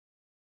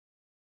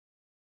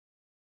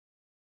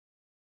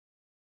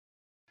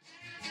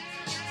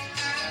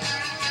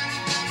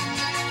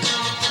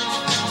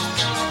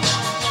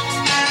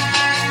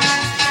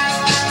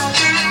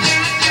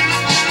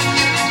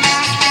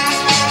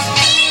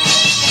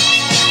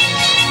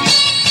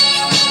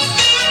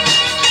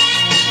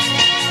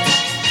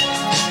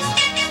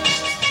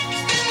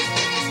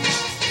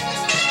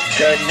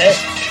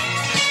Connect,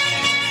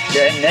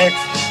 connect,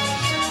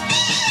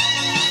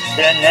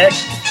 connect,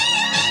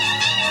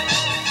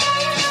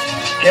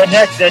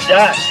 connect the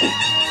dots.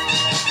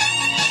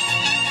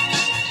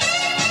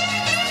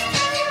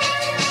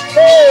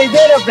 Hey,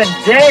 get up and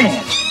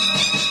dance.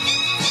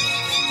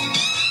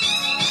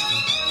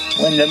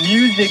 When the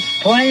music's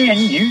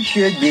playing, you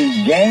should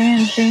be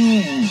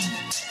dancing.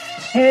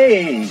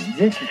 Hey,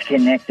 this is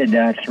Connect the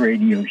Dots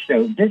Radio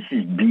Show. This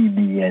is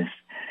BBS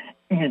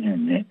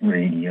Internet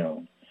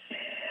Radio.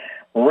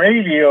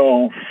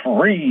 Radio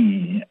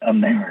Free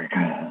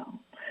America,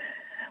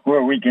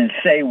 where we can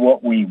say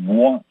what we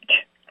want,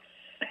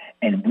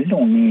 and we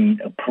don't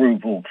need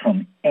approval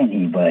from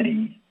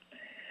anybody.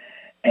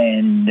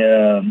 And,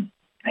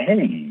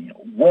 hey,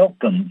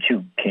 welcome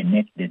to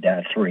Connect the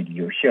Dots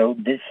Radio Show.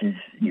 This is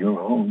your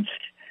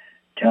host,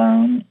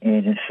 Tom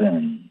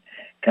Edison,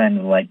 kind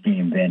of like the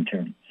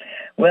inventor.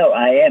 Well,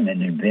 I am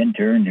an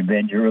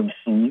inventor of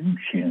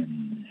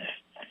solutions.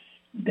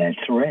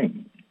 That's right.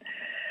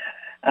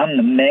 I'm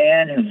the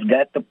man who's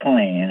got the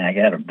plan. I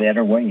got a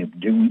better way of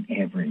doing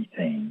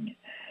everything.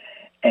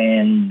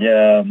 And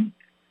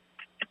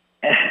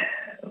I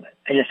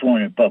just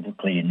want to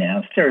publicly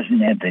announce there's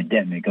an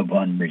epidemic of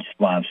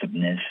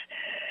unresponsiveness,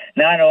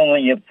 not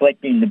only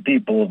afflicting the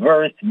people of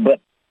Earth,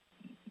 but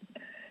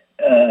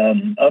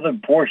other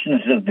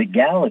portions of the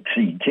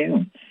galaxy,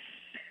 too.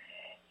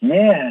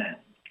 Yeah.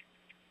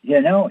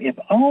 You know, if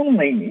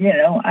only, you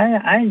know,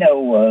 I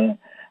know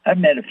I've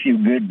met a few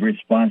good,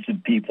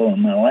 responsive people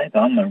in my life.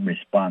 I'm a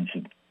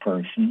responsive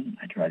person.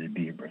 I try to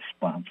be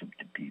responsive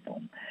to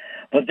people.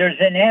 But there's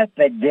an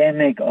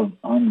epidemic of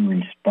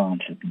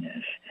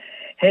unresponsiveness.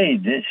 Hey,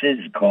 this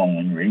is a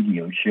call-in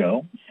radio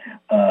show,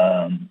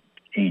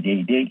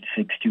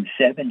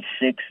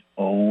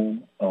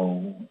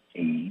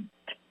 888-627-6008.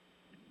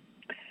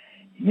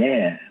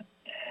 Yeah.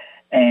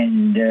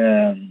 And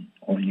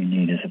all you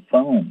need is a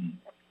phone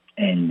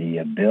and the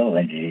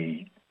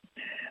ability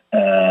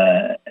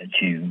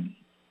to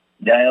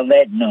dial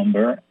that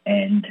number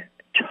and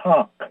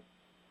talk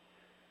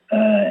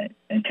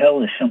and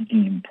tell us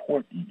something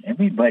important.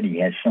 Everybody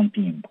has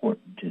something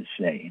important to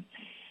say.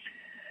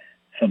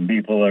 Some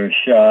people are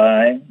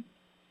shy.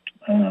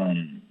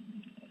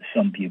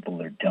 Some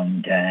people are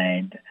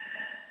tongue-tied.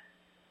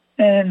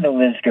 And the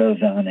list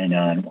goes on and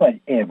on.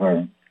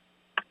 Whatever.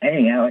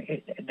 Anyhow,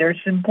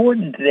 there's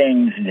important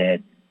things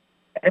that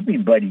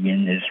everybody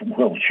in this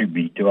world should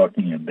be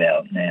talking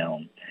about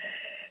now.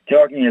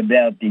 Talking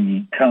about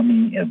the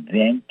coming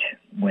event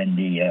when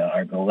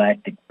our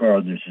galactic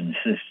brothers and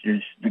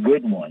sisters, the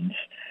good ones,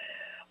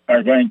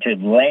 are going to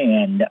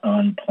land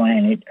on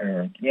planet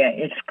Earth. Yeah,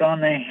 it's going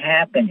to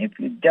happen. If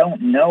you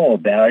don't know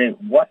about it,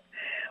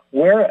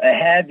 where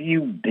have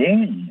you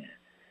been?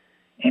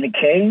 In a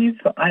cave?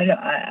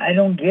 I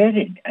don't get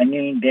it. I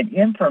mean, that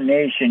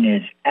information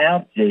is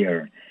out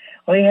there.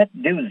 All you have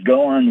to do is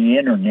go on the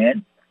internet,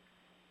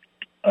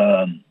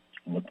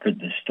 look for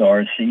the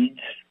star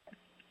seeds,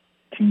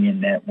 key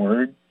in that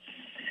word.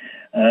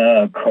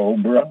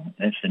 Cobra,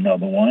 that's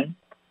another one.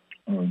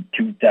 Or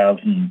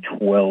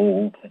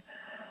 2012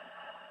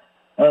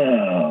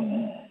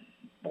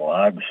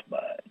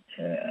 Blogspot.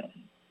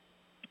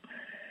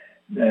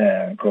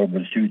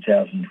 Cobra's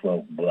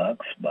 2012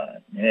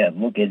 Blogspot. Yeah,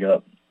 look it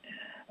up.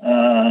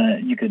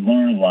 You could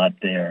learn a lot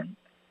there.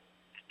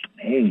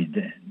 Hey,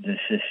 the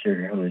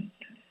Sisterhood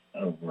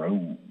of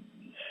Rose.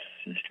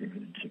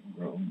 Sisterhoods of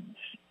Rose.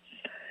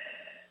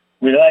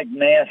 We like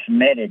mass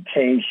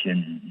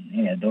meditation.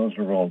 Yeah, those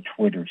are all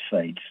Twitter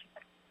sites.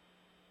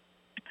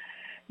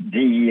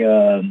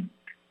 The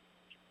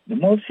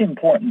most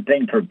important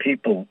thing for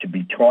people to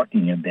be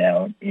talking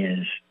about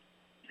is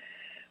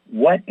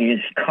what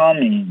is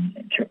coming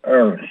to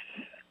Earth.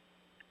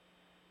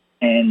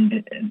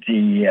 And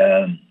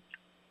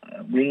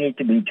we need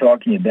to be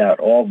talking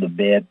about all the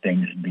bad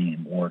things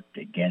being worked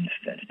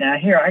against us. Now,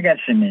 here, I got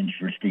some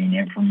interesting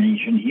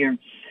information here.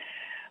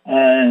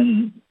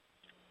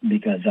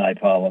 Because I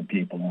follow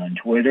people on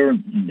Twitter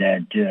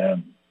that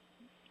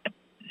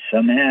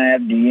somehow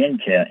have the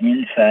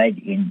inside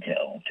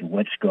intel to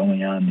what's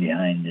going on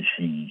behind the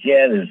scenes.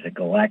 Yeah, there's a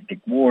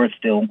galactic war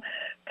still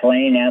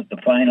playing out. The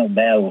final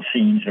battle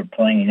scenes are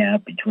playing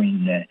out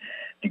between the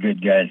good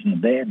guys and the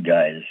bad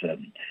guys.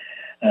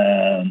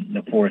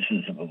 The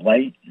forces of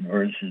light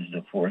versus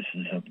the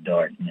forces of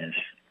darkness.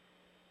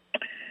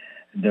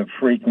 The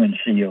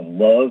frequency of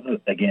love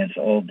against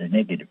all the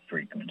negative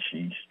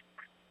frequencies.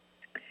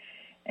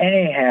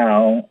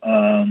 Anyhow,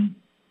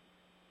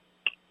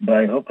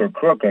 by hook or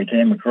crook, I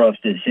came across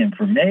this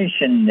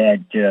information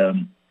that,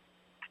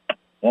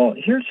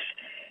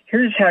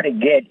 here's how to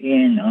get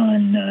in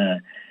on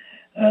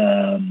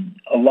a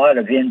lot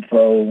of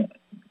info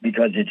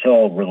because it's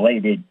all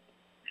related.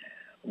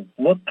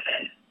 Look,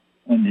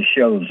 when the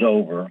show's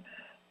over,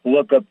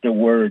 look up the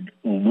word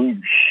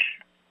Loosh,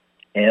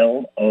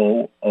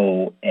 Loosh.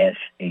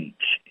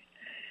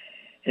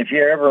 If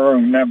you ever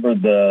remember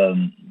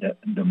the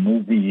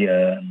movie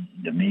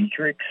The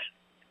Matrix,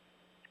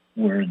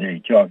 where they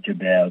talked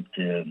about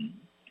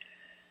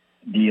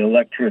the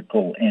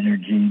electrical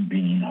energy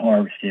being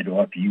harvested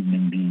off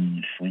human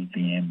beings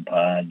sleeping in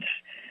pods,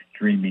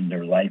 dreaming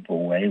their life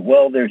away.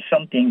 Well, there's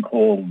something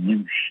called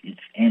loosh.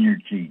 It's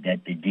energy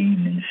that the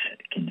demons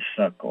can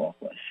suck off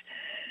us.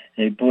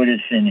 They put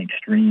us in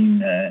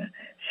extreme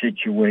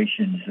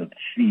situations of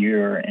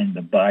fear, and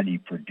the body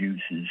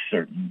produces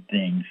certain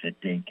things that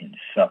they can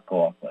suck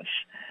off us.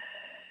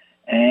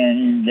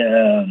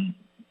 And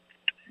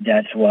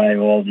that's why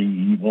all the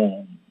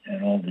evil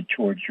and all the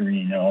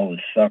torturing and all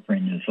the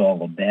suffering is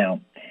all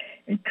about.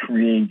 It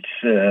creates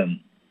the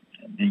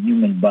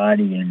human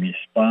body in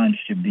response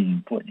to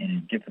being put in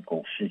a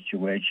difficult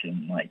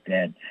situation like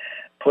that,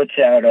 puts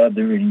out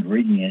other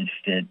ingredients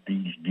that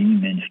these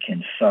demons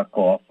can suck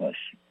off us.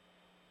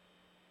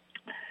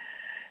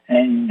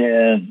 And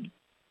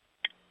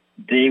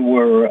they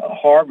were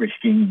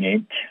harvesting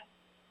it,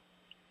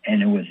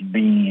 and it was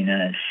being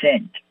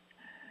sent.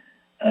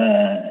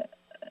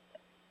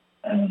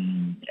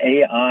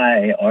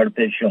 AI,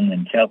 artificial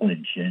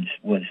intelligence,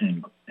 was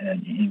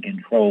in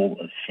control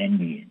of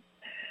sending it.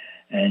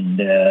 And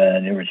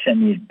they were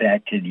sending it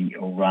back to the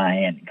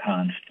Orion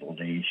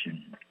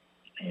constellation.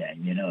 Yeah,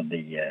 you know,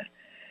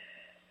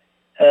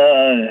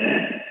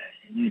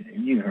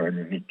 you heard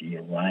of it, the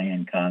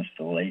Orion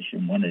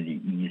constellation, one of the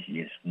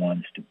easiest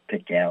ones to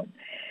pick out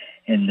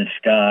in the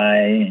sky.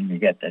 And you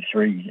got the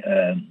three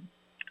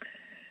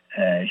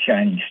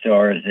shining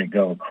stars that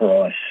go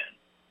across,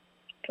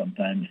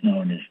 sometimes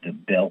known as the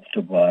belt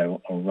of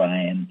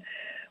Orion.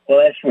 Well,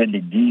 that's where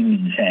the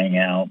demons hang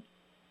out,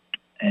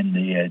 and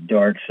the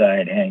dark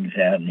side hangs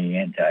out, and the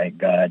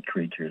anti-God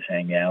creatures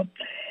hang out,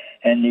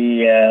 and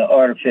the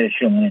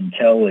artificial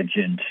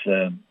intelligence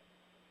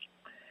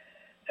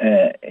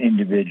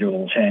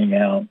individuals hang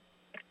out.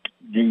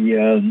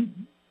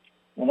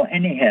 Well,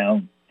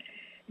 anyhow,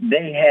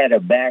 they had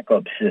a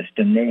backup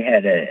system. They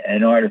had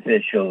an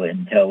artificial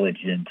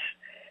intelligence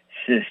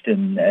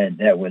system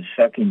that was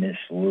sucking this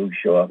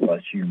loosh off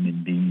us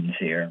human beings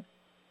here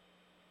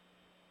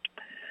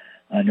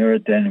on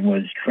Earth, and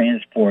was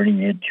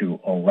transporting it to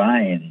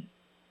Orion,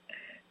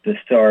 the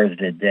stars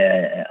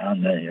that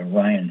on the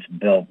Orion's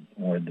belt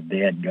where the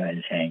bad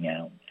guys hang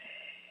out.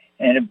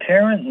 And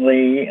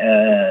apparently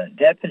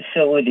that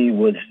facility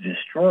was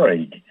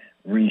destroyed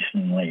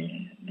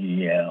recently,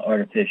 the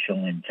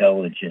artificial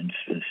intelligence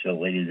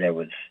facility that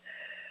was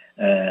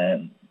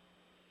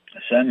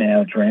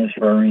somehow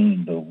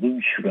transferring the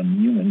loosh from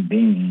human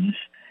beings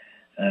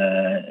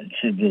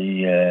to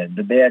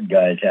the bad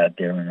guys out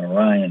there in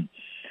Orion.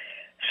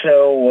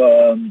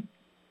 So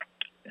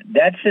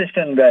that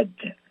system got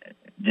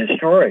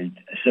destroyed,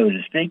 so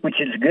to speak, which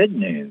is good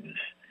news.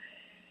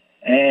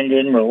 And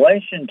in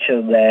relation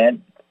to that,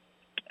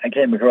 I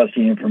came across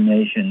the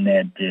information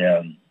that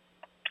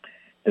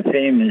the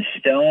famous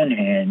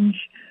Stonehenge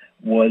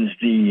was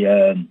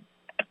the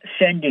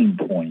sending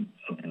point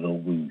of the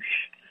loosh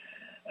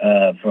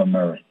from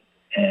Earth.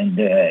 And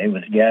it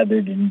was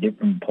gathered in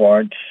different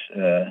parts,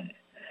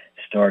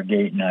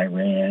 Stargate in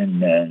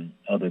Iran and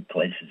other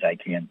places. I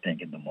can't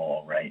think of them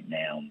all right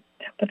now.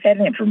 But that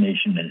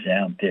information is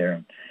out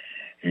there.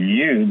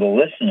 You, the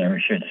listener,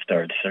 should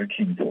start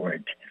searching for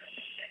it.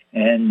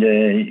 And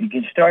you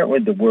can start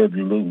with the word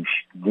loosh,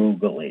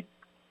 Google it.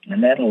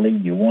 And that'll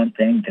lead you one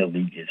thing to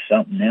lead you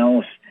something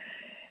else.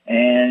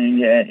 And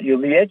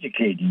you'll be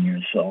educating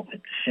yourself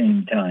at the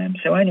same time.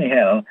 So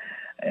anyhow,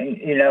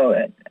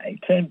 I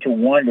came to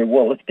wonder,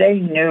 well, if they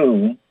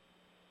knew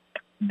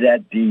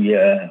that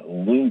the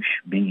loosh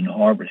being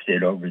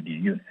harvested off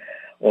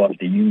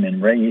the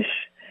human race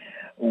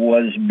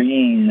was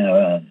being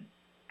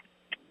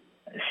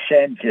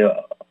sent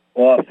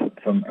off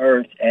from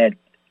Earth at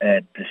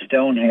the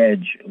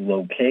Stonehenge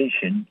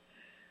location,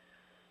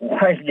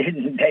 why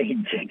didn't they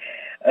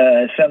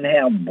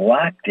somehow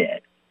block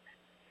that?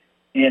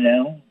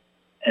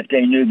 If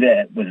they knew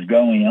that was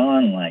going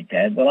on like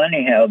that. Well,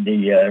 anyhow,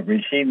 the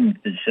receiving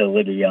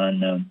facility on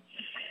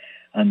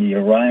the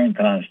Orion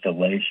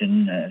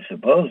constellation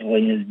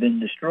supposedly has been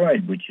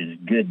destroyed, which is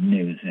good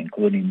news,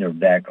 including their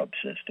backup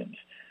systems.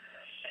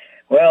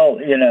 Well,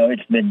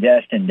 it's been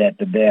destined that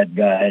the bad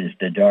guys,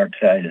 the dark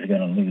side, is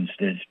going to lose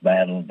this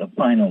battle, the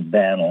final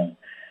battle,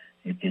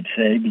 you could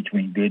say,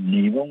 between good and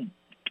evil,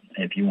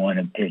 if you want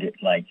to pit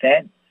it like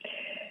that.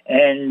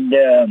 And,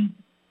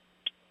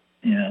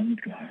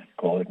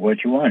 call it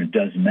what you want. It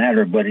doesn't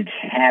matter, but it's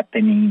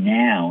happening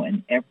now,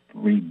 and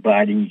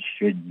everybody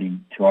should be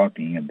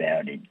talking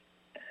about it.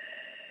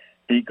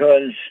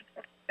 Because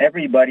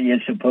everybody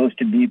is supposed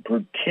to be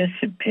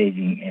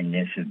participating in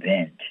this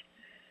event.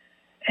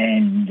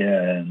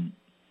 And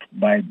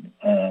by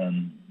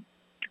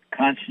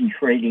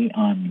concentrating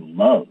on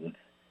love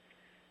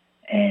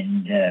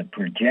and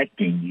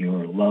projecting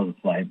your love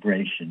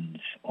vibrations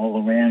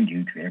all around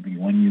you to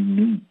everyone you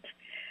meet.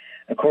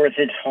 Of course,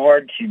 it's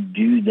hard to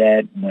do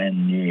that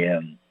when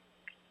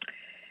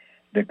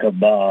the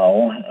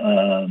cabal,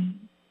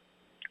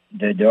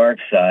 the dark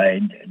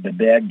side, the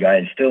bad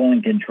guys, still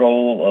in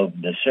control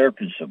of the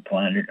surface of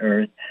planet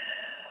Earth,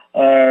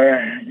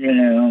 are,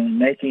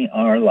 making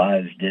our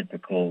lives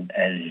difficult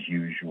as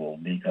usual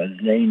because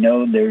they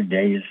know their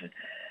days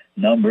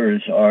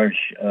numbers are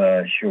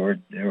short,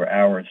 their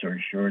hours are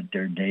short,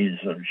 their days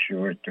are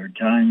short, their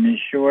time is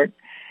short,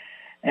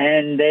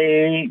 and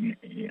they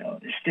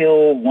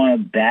still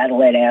want to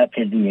battle it out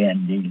to the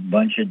end, these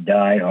bunch of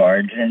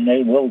diehards, and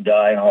they will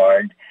die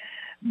hard,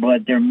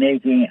 but they're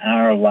making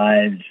our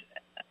lives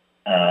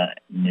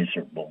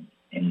miserable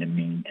in the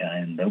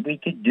meantime. But we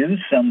could do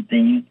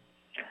something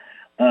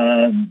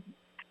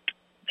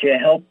to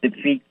help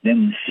defeat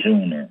them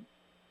sooner.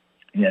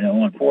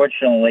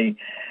 Unfortunately,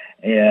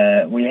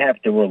 we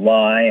have to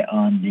rely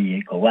on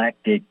the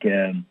galactic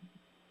good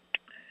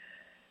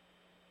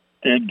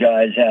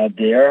guys out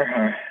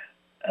there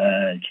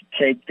to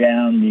take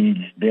down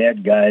these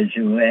bad guys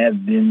who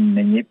have been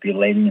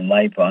manipulating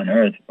life on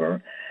Earth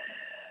for,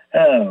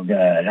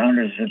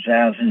 hundreds of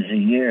thousands of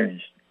years.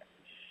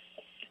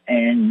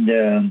 And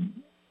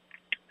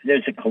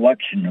there's a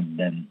collection of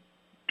them.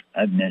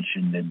 I've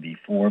mentioned them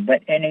before.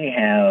 But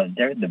anyhow,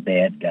 they're the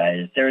bad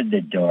guys. They're the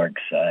dark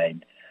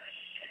side.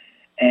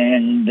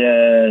 And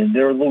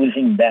they're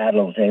losing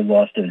battles. They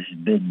lost this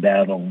big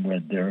battle where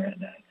they're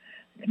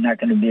not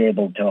going to be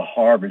able to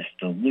harvest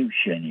the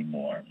loosh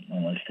anymore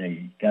unless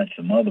they got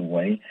some other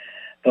way.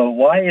 But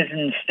why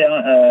isn't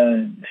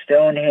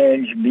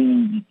Stonehenge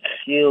being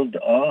sealed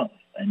off?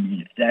 I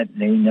mean, if that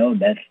they know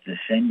that's the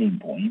sending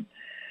point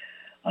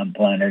on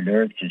planet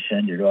Earth to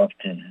send it off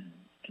to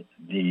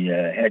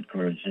the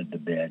headquarters of the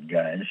bad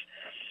guys.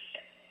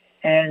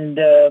 And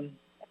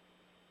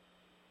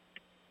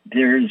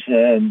there's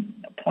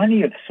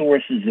plenty of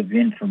sources of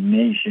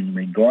information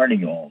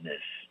regarding all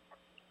this.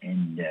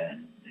 And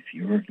if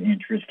you're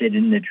interested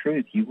in the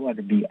truth, you ought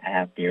to be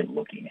out there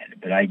looking at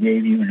it. But I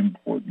gave you an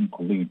important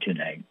clue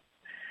tonight.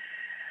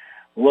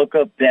 Look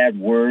up that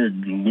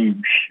word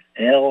loosh,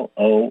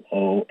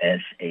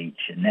 Loosh,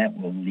 and that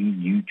will lead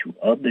you to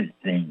other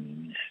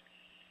things.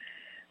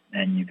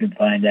 And you can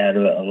find out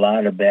a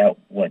lot about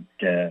what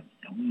who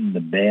the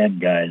bad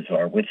guys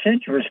are. What's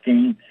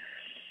interesting,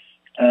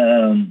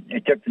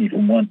 it took me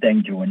from one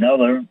thing to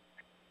another.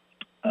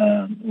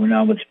 When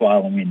I was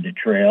following the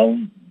trail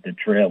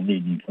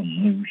leading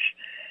from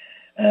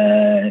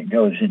Loosh,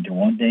 goes into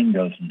one thing,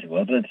 goes into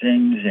other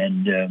things,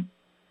 and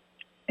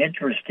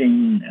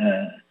interesting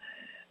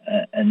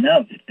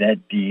enough that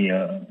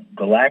the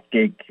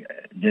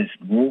this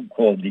group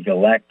called the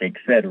Galactic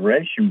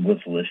Federation was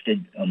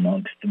listed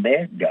amongst the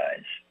bad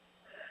guys.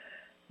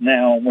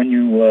 Now, when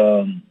you,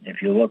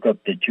 if you look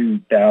up the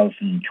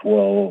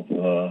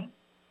 2012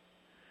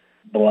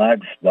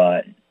 blog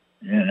spot,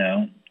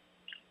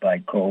 by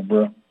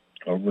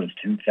Cobra's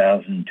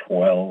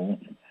 2012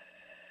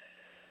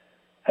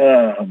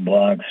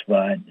 blog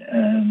spot,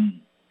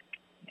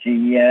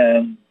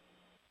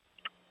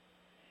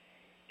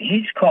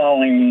 he's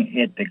calling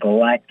it the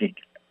Galactic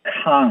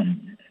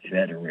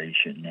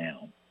Confederation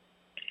now.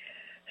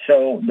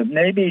 So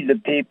maybe the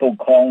people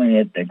calling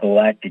it the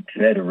Galactic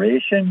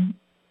Federation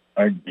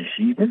are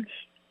deceivers.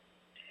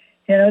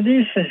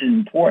 These are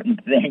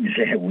important things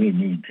that we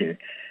need to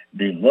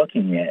be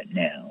looking at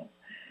now,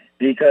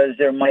 because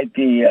there might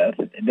be,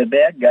 the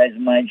bad guys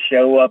might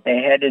show up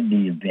ahead of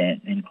the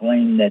event and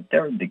claim that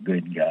they're the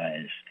good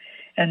guys.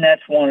 And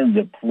that's one of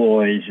the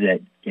ploys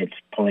that gets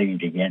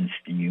played against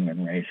the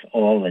human race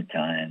all the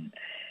time.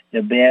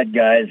 The bad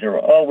guys are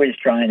always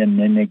trying to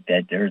mimic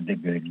that they're the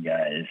good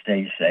guys.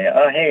 They say,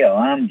 oh, hey,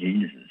 I'm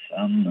Jesus.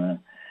 I'm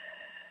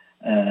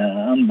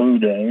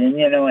Buddha. And,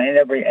 and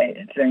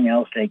everything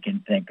else they can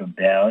think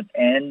about.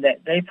 And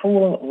they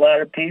fool a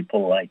lot of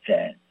people like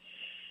that.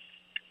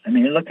 I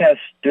mean, look how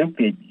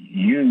stupid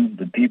you,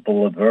 the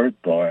people of Earth,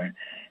 are.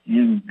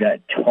 You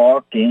got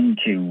talked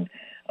into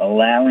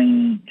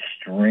allowing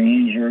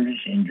strangers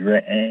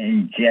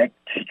inject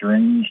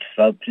strange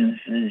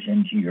substances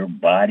into your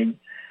body.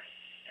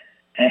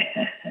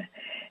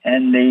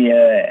 And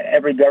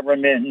every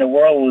government in the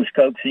world was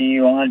coaxing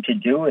you on to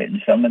do it.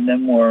 And some of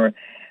them were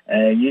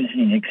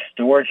using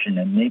extortion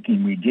and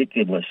making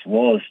ridiculous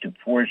laws to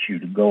force you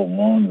to go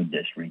along with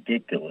this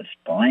ridiculous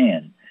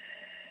plan.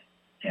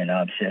 And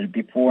I've said it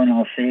before and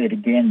I'll say it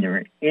again,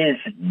 there is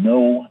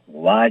no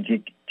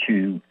logic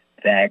to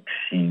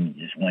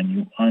vaccines when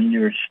you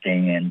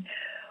understand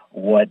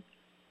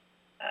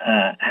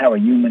how a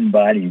human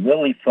body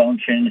really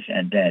functions,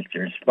 and that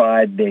there's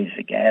 5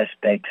 basic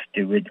aspects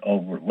to it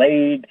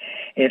overlaid.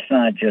 It's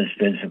not just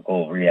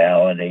physical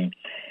reality.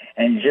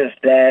 And just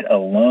that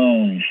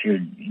alone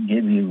should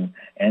give you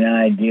an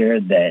idea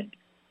that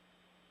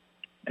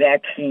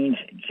vaccines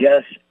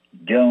just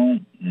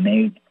don't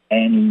make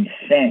any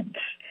sense.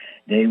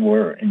 They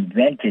were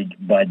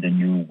invented by the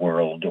New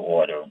World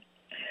Order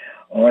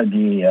or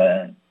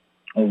the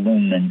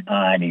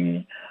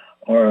Illuminati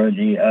or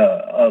the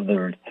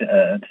other,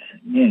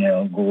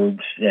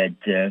 groups that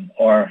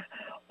are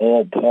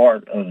all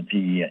part of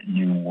the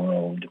New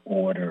World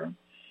Order.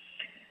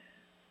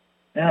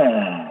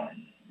 And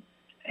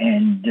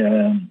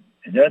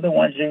they're the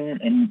ones who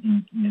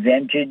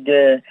invented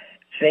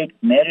fake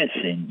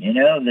medicine,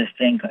 this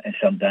thing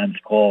sometimes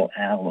called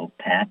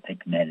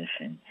allopathic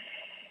medicine,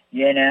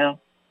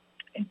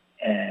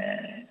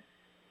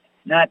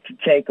 not to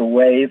take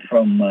away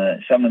from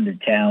some of the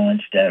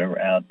talents that are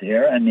out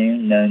there. I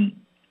mean,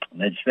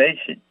 let's face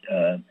it,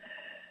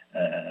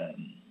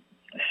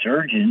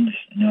 surgeons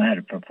know how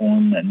to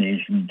perform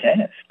amazing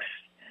tasks,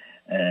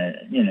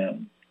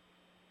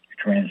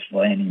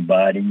 transplanting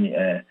body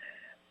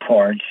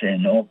parts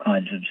and all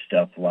kinds of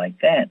stuff like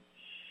that.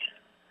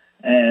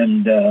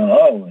 And,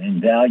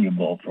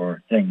 invaluable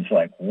for things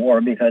like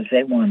war, because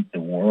they want the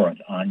war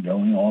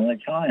ongoing all the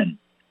time.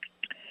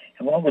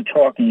 And while we're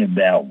talking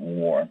about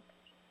war,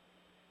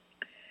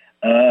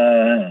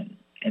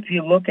 if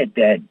you look at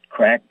that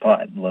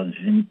crackpot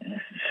Zelensky,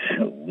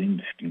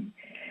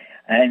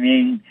 I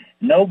mean,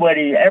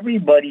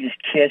 everybody's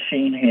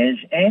kissing his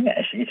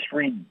ass. It's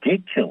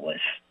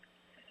ridiculous,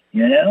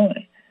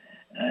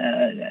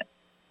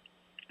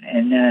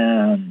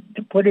 And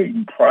to put it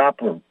in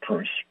proper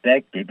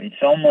perspective,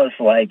 it's almost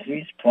like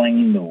he's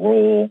playing the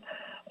role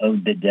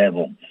of the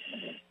devil,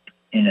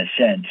 in a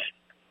sense.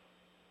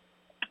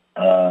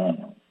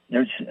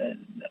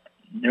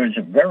 There's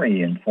a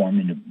very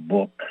informative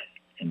book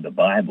in the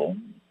Bible,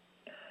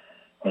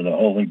 or the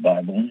Holy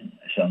Bible,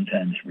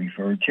 sometimes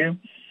referred to.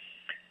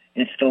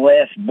 It's the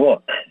last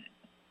book,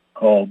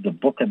 called the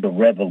Book of the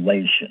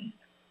Revelation.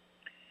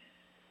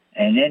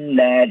 And in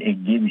that,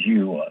 it gives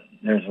you,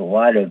 there's a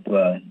lot of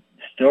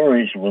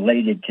stories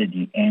related to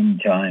the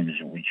end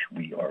times, which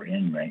we are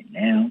in right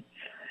now.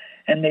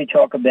 And they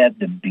talk about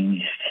the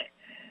beast,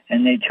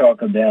 and they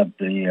talk about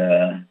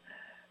the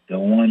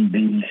one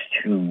beast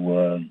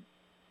who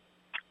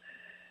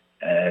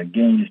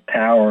gains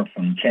power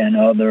from 10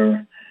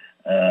 other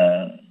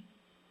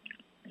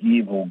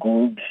evil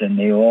groups, and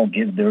they all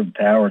give their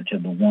power to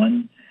the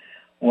one.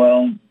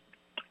 Well,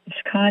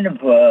 it's kind of,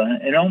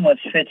 it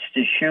almost fits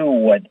the shoe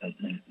what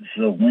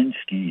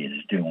Zelensky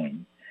is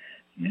doing,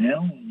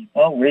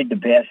 Well, read the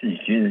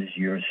passages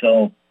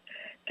yourself.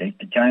 Take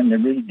the time to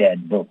read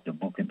that book, the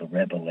Book of the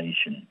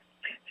Revelation.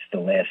 It's the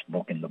last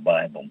book in the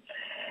Bible.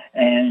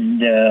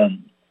 And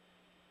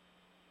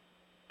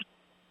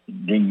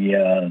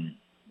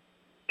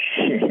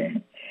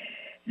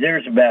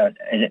there's about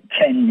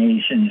 10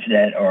 nations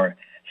that are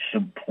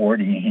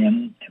supporting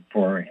him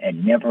for a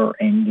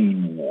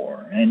never-ending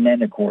war. And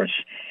then, of course,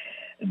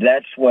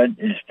 that's what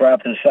is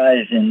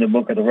prophesied in the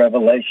Book of the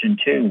Revelation,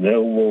 too.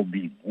 There will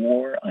be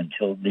war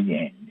until the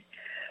end.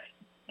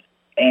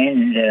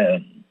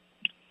 And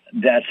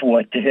that's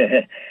what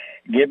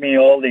giving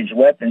all these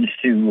weapons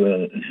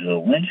to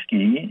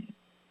Zelensky,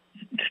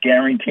 it's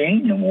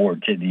guaranteeing the war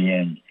to the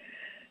end.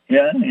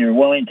 Yeah, you're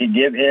willing to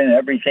give him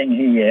everything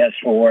he asks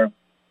for,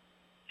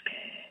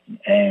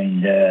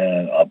 and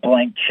a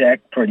blank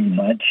check, pretty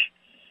much.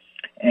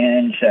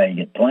 And so you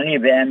get plenty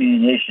of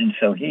ammunition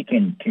so he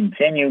can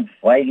continue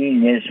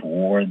fighting this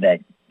war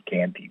that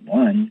can't be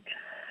won.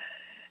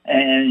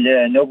 And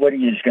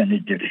nobody is going to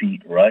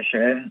defeat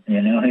Russia.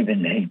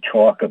 Even they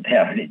talk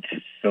about it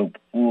so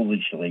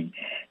foolishly,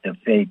 the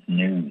fake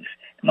news.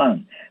 Come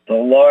on, the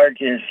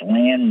largest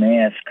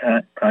landmass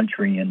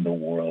country in the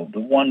world,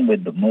 the one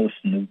with the most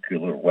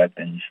nuclear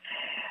weapons.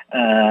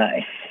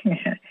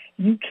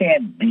 You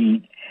can't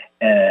beat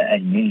a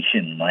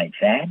nation like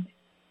that.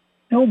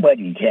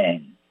 Nobody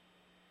can,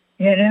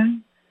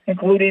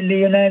 including the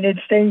United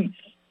States.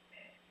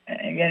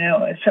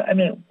 So, I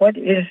mean, what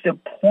is the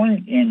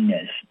point in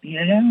this,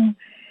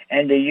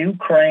 And the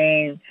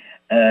Ukraine,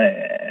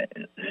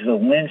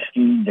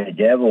 Zelensky, the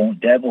devil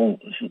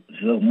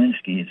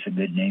Zelensky, it's a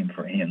good name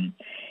for him.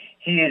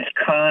 He is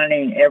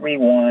conning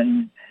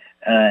everyone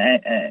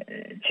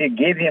to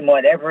give him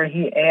whatever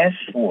he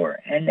asks for,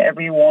 and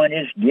everyone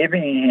is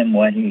giving him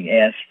what he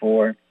asks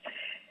for,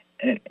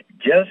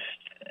 just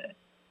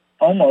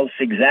almost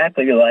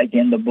exactly like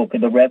in the Book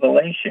of the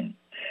Revelation.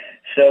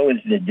 So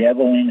is the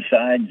devil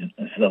inside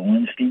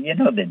Zelensky.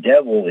 The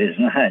devil is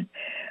not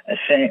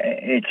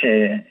it's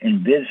an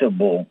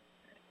invisible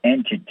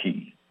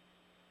entity,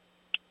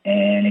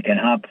 and it can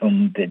hop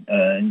from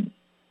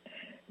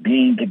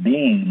being to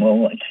being.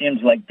 Well, it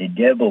seems like the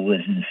devil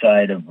is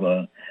inside of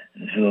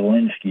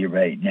Zelensky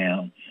right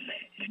now.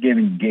 He's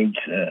giving Gates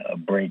a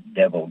break,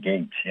 Devil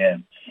Gates, yeah.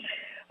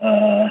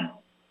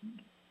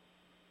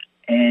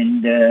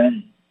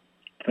 And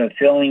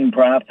fulfilling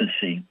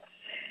prophecy.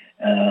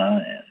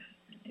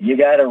 You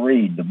got to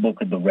read the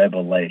Book of the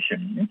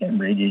Revelation. You can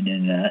read it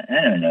in,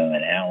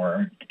 an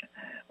hour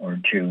or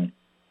two.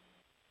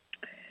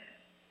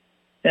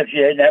 If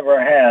you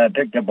never have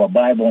picked up a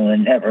Bible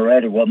and never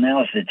read it, well,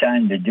 now's the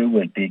time to do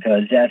it,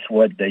 because that's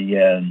what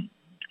the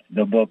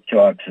book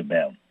talks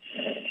about.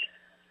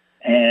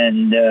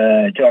 And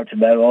it talks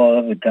about all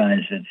other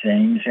kinds of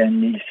things,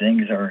 and these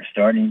things are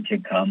starting to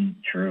come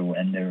true,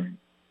 and they're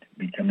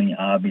becoming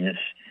obvious.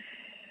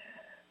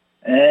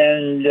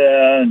 And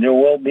there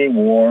will be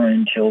war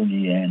until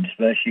the end,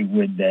 especially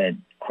with that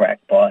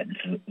crackpot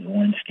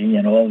Zelensky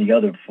and all the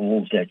other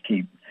fools that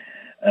keep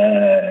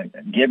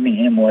giving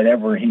him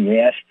whatever he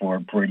asked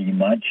for, pretty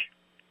much.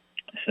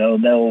 So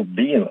there'll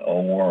be a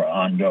war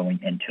ongoing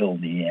until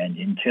the end.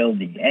 Until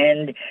the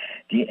end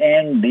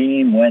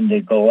being when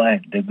the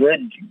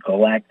good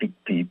galactic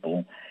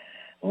people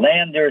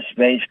land their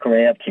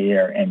spacecraft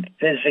here and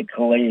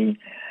physically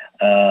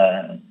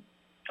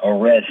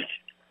arrest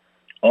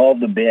all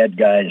the bad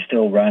guys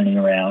still running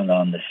around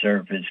on the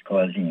surface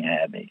causing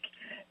havoc.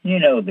 You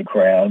know the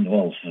crowd.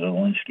 Well,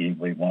 Zelensky,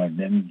 we want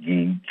them,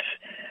 Geeks,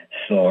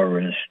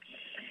 Soros,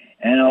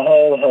 and a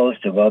whole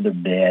host of other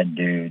bad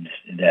dudes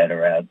that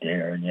are out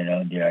there. You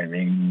know, the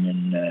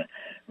Iranian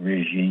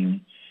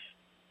regime.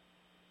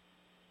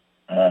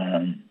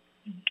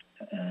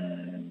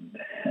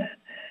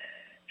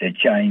 The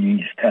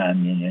Chinese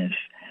communists.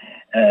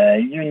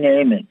 You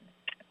name it.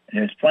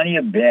 There's plenty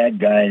of bad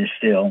guys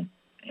still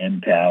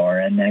in power.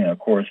 And then, of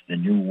course, the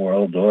New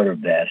World Order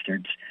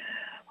bastards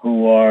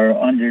who are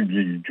under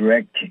the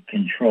direct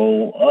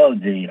control of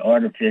the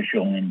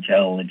artificial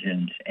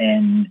intelligence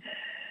and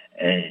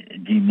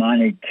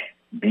demonic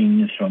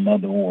beings from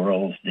other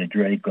worlds, the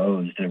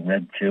Dracos, the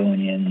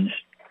reptilians.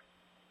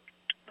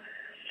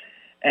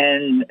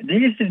 And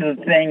these are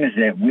the things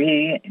that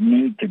we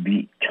need to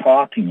be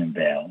talking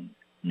about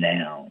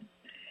now.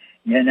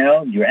 You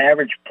know, your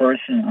average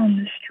person on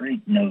the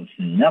street knows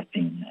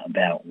nothing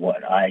about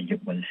what I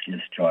was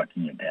just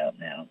talking about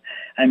now.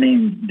 I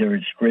mean,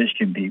 there's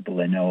Christian people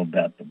that know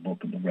about the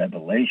book of the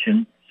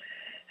Revelation,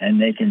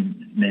 and they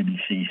can maybe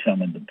see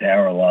some of the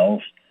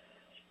parallels,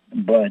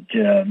 but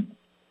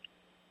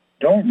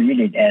don't read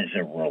it as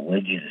a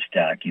religious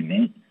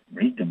document.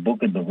 Read the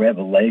book of the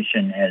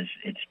Revelation as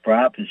its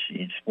prophecy.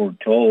 It's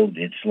foretold.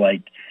 It's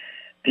like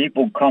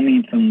people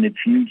coming from the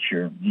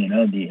future, you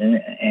know, the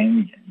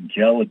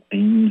angelic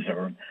beings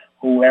or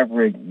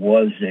whoever it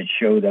was that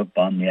showed up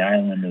on the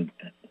island of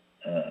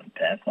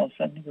Patmos,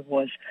 I think it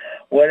was,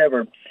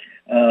 whatever.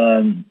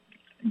 John,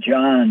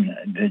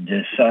 the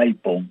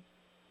disciple,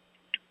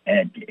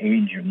 at the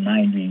age of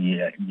 90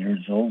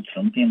 years old,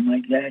 something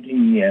like that,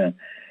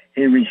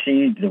 he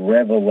received the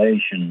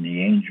revelation.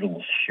 The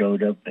angels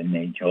showed up and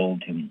they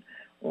told him,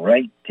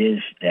 write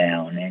this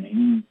down, and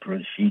he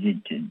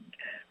proceeded to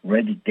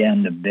write it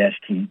down the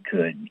best he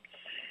could.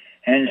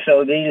 And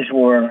so these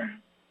were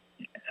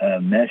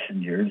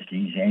messengers,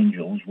 these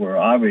angels were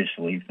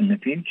obviously from the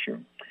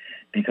future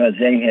because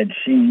they had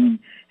seen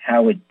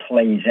how it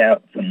plays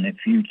out from the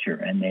future,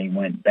 and they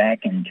went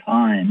back in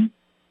time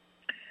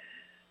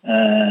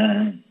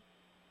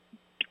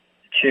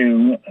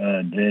to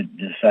the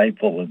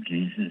disciple of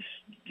Jesus,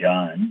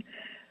 John,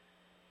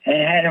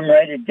 and had him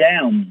write it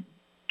down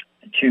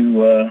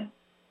to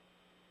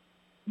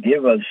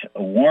give us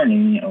a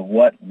warning of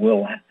what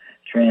will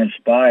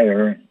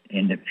transpire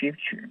in the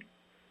future.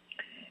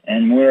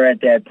 And we're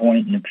at that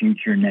point in the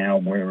future now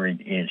where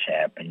it is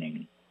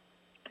happening.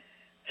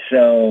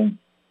 So,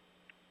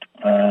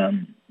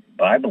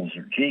 Bibles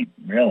are cheap,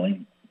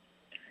 really.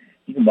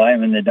 You can buy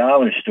them in the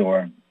dollar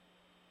store.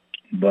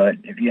 But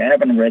if you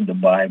haven't read the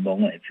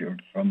Bible, if you're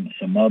from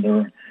some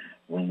other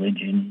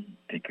religion,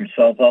 pick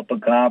yourself up a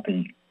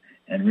copy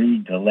and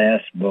read the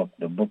last book,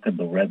 the book of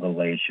the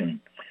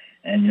Revelation,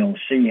 and you'll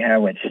see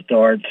how it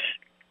starts,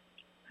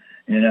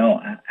 you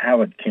know,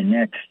 how it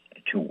connects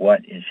to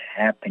what is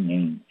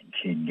happening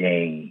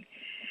today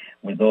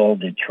with all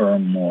the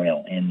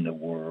turmoil in the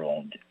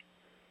world.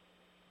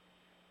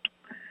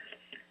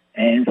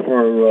 And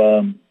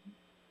for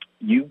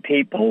you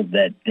people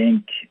that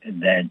think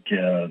that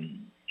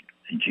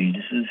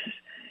Jesus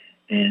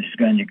is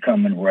going to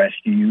come and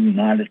rescue you,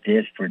 not at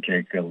this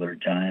particular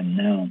time,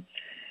 no.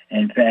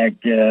 In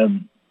fact, though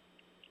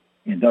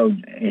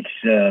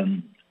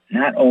it's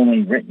not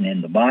only written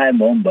in the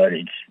Bible, but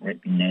it's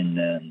written in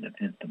the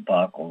fifth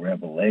apocalypal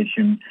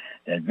Revelation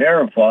that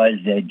verifies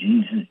that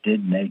Jesus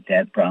did make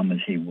that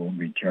promise he will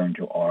return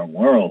to our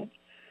world.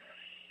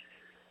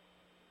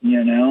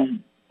 You know?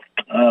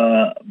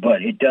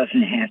 But it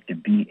doesn't have to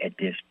be at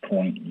this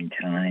point in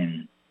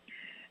time.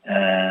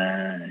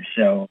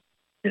 So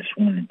just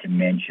wanted to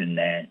mention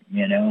that,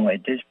 you know,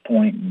 at this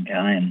point in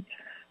time,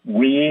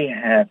 we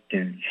have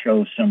to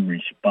show some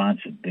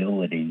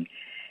responsibility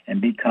and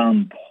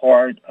become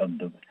part of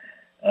the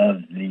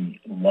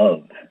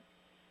love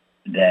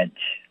that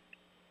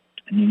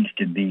needs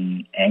to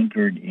be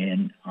anchored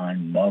in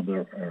on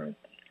Mother Earth.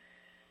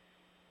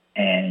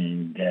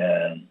 And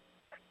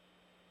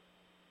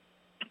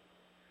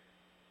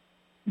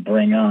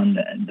bring on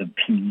the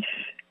peace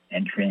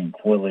and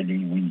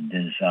tranquility we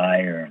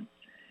desire.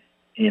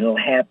 It'll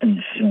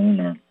happen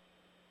sooner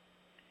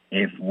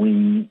if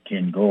we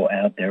can go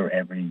out there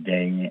every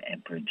day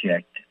and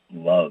project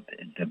love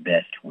the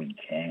best we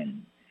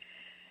can.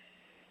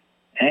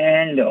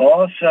 And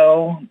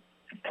also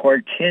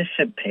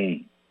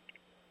participate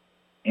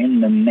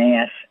in the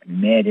mass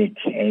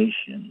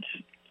meditations.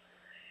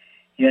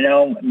 You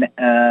know,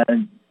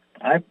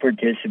 I've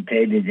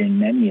participated in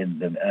many of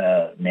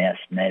the mass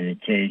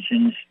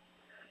meditations,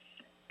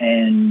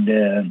 and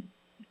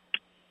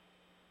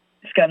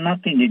it's got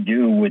nothing to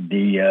do with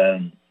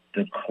the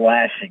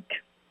classic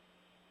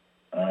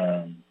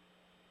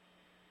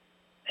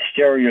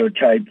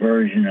stereotype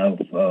version of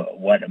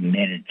what a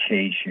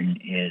meditation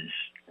is.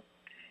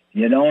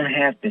 You don't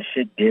have to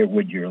sit there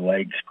with your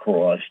legs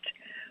crossed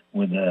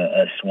with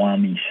a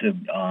Swami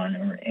suit on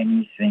or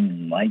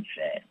anything like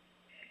that.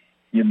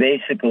 You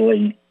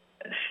basically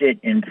sit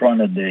in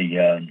front of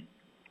the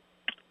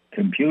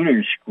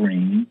computer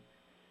screen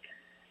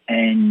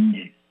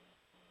and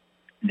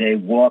they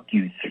walk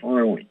you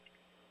through it.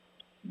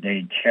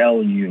 They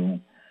tell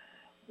you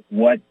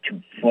what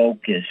to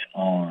focus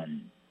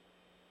on.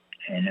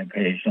 And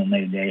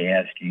occasionally they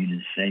ask you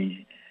to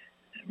say,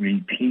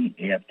 repeat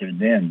after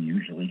them,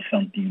 usually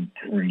something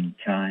 3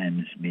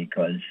 times,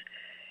 because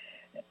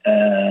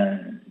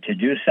to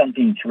do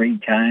something 3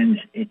 times,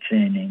 it's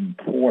an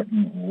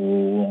important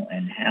rule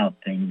in how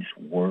things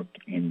work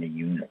in the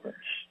universe.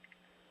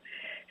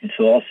 It's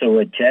also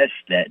a test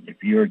that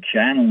if you're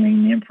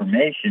channeling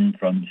information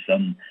from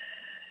some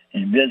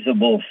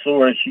invisible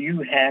source,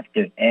 you have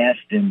to ask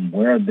them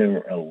where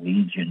their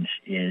allegiance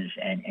is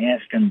and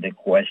ask them the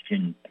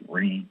question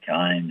 3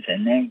 times.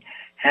 And they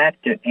have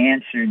to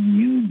answer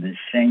you the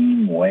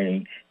same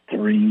way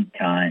 3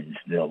 times.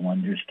 They'll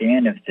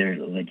understand if they're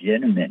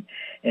legitimate.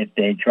 If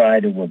they try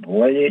to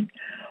avoid it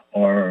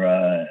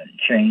or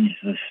change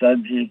the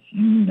subject,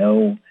 you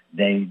know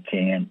they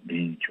can't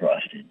be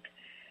trusted.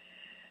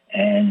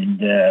 And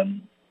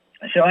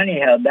so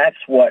anyhow, that's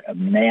what a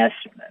mass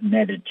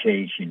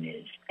meditation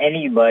is.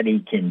 Anybody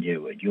can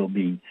do it. You'll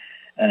be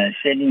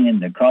sitting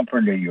in the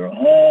comfort of your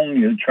home.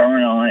 You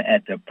turn on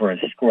at the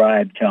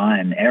prescribed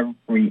time.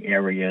 Every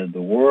area of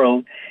the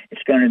world,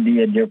 it's going to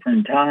be a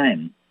different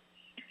time,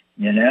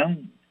 you know?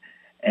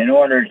 In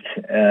order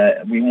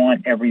to, we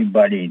want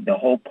everybody, the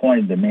whole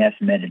point of the mass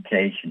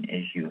meditation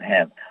is you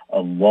have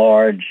a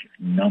large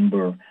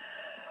number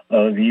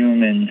of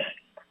humans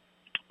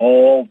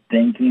all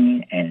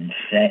thinking and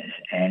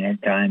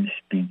at times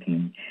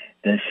speaking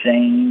the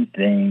same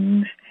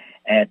things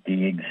at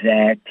the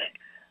exact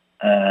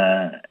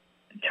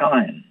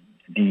time,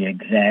 the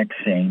exact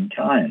same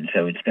time.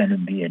 So it's going to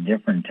be a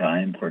different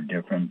time for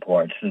different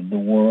parts of the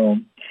world.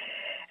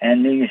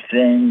 And these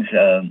things,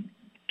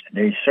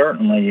 they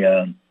certainly,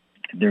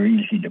 they're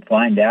easy to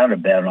find out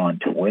about on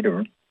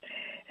Twitter.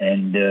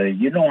 And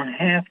you don't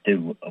have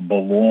to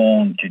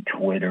belong to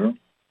Twitter,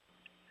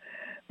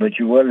 but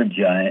you ought to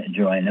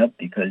join up,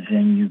 because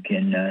then you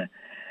can,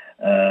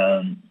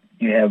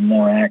 you have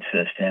more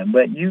access to them.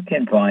 But you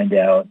can find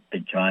out the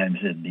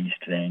times of these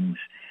things.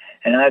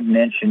 And I've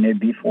mentioned it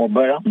before,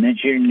 but I'll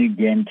mention it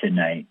again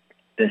tonight.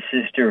 The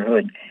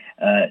Sisterhood,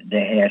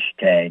 the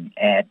hashtag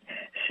at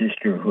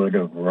Sisterhood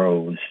of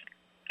Rose,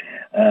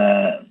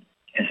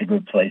 is a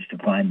good place to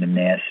find the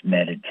mass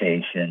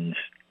meditations.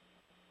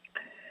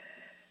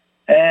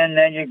 And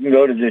then you can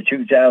go to the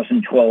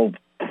 2012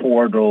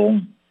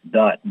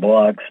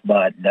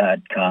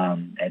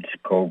 portal.blogspot.com. That's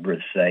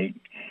Cobra's site.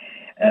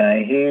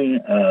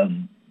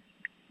 The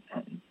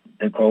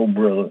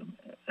Cobra,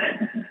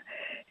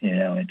 you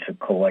know, it's a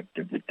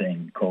collective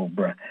thing,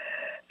 Cobra.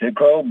 The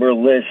Cobra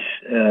lists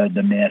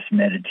the mass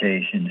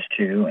meditations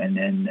too. And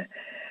then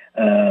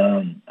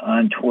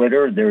on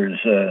Twitter, there's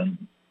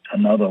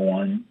another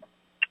one.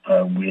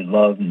 We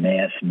love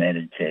mass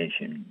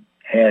meditation.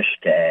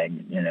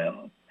 Hashtag, you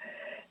know,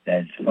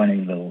 that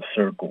funny little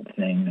circle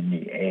thing in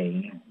the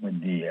A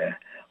with the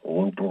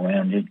loop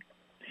around it.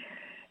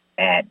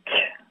 At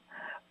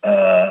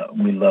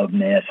We Love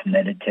Mass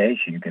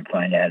Meditation. You can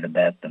find out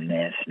about the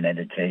mass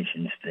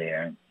meditations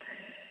there.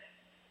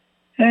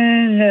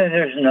 And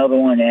there's another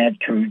one at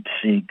Truth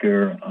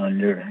Seeker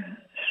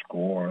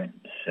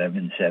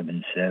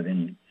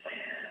 _777.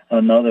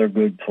 Another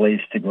good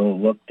place to go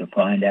look to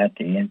find out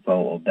the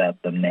info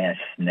about the mass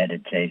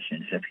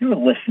meditations. If you're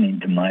listening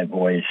to my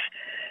voice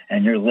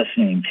and you're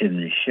listening to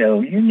the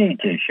show, you need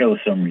to show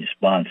some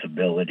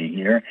responsibility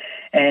here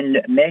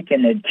and make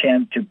an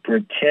attempt to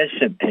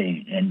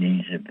participate in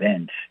these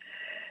events.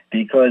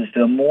 Because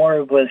the more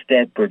of us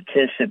that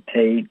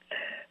participate,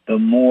 the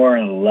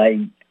more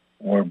light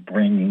we're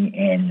bringing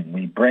in.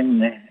 We bring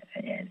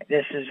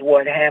this is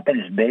what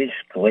happens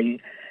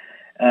basically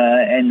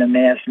in the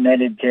mass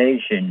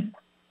meditation.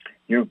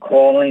 You're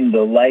calling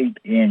the light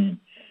in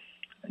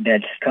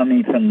that's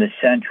coming from the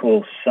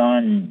central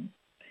sun.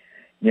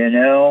 You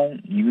know,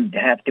 you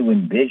have to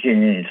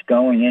envision it. It's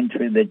going in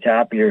through the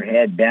top of your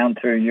head, down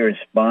through your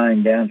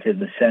spine, down to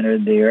the center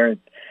of the earth,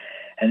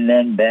 and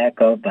then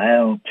back up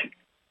out.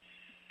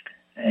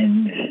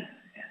 And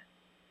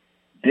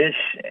this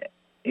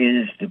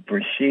is the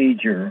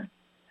procedure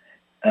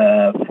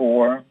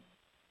for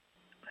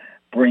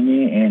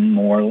bringing in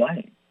more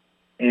light.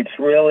 It's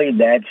really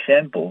that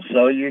simple.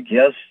 So you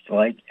just,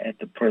 like at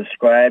the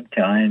prescribed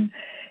time,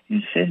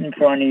 you sit in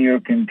front of your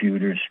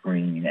computer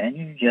screen and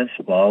you just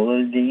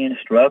follow the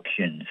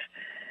instructions.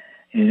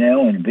 You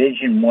know,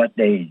 envision what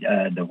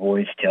the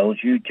voice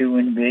tells you to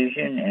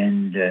envision,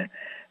 and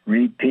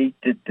repeat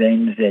the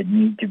things that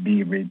need to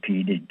be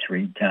repeated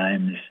 3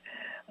 times.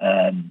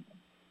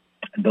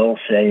 They'll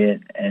say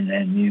it, and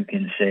then you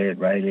can say it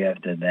right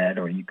after that,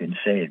 or you can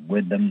say it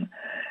with them,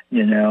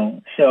 you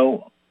know.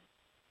 So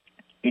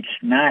It's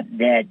not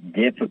that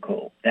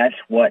difficult. That's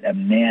what a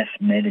mass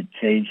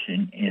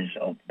meditation is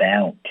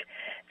about.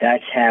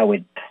 That's how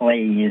it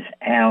plays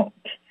out.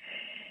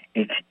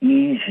 It's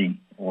easy,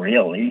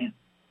 really,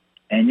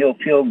 and you'll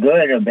feel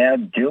good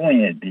about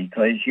doing it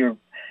because you're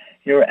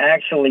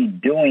actually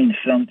doing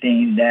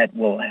something that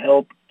will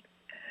help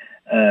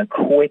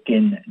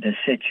quicken the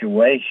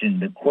situation.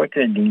 The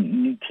quicker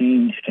the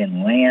ETs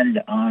can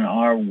land on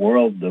our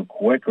world, the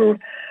quicker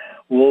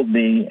we'll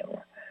be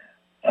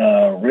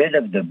rid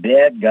of the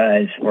bad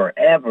guys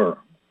forever.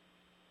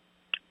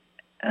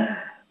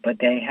 But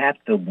they have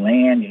to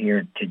land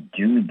here to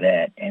do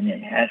that, and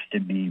it has to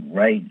be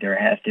right. There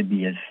has to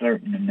be a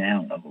certain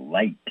amount of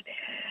light,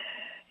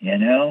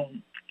 a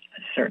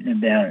certain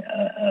amount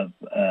of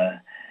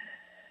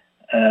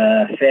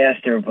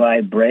faster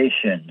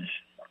vibrations.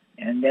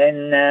 And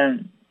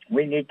then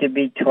we need to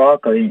be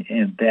talking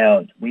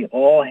about, we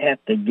all have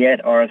to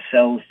get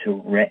ourselves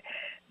to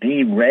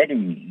be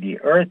ready. The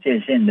Earth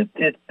is in the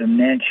fifth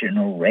dimension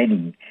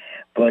already,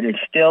 but it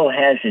still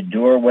has a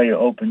doorway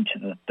open to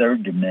the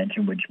third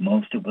dimension, which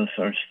most of us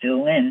are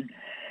still in.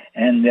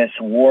 And this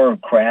war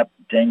crap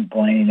thing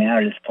playing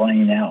out is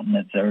playing out in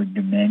the third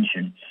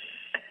dimension.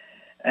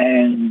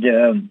 And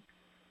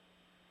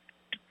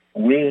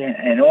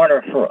in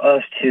order for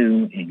us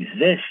to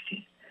exist,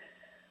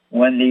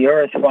 when the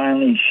Earth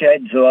finally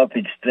sheds off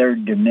its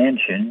third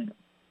dimension,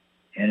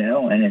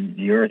 and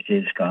the Earth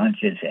is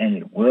conscious, and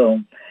it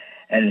will,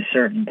 at a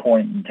certain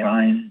point in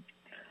time,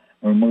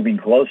 we're moving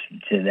closer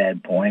to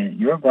that point.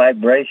 Your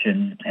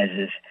vibration as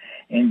this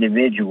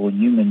individual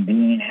human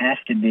being has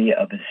to be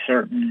of a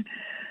certain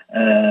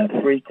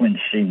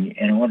frequency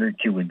in order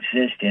to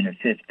exist in a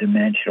fifth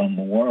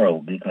dimensional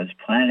world, because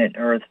planet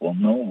Earth will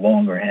no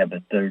longer have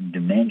a third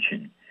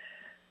dimension.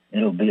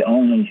 It'll be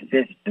only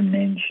fifth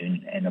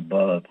dimension and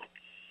above.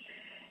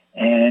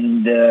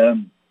 And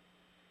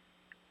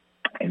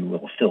it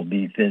will still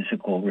be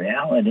physical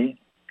reality.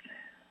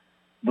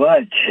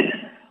 But,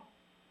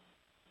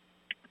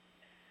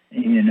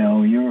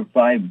 your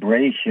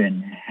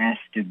vibration has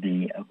to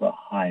be of a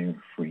higher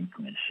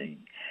frequency.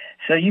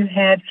 So you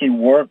have to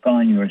work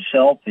on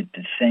yourself at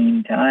the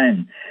same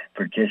time.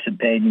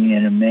 Participating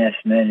in a mass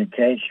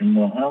meditation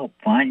will help.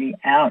 Finding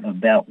out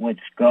about what's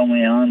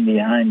going on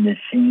behind the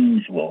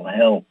scenes will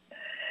help.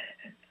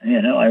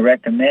 I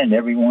recommend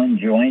everyone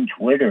join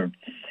Twitter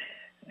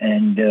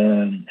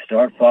and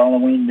start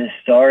following the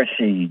star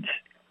seeds.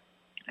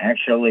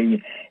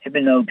 Actually,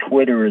 even though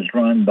Twitter is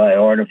run by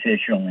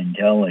artificial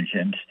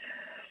intelligence,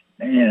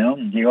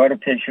 the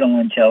artificial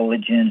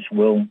intelligence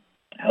will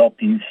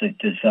help you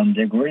to some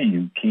degree.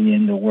 You key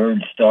in the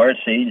word star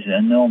seeds,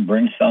 and they'll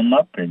bring some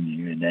up in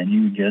you. And then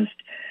you just,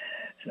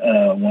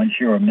 once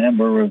you're a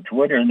member of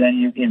Twitter, then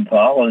you can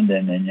follow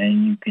them, and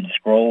then you can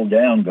scroll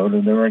down, go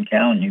to their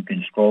account. You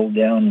can scroll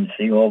down and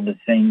see all the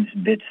things,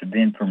 bits of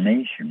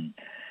information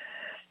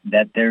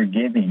that they're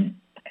giving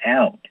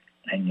out,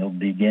 and you'll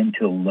begin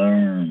to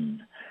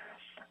learn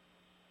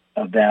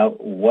about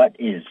what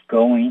is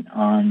going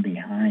on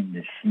behind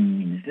the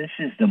scenes. This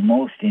is the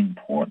most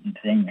important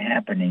thing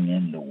happening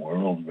in the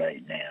world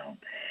right now.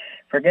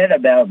 Forget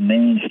about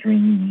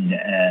mainstream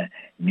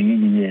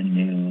media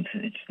news.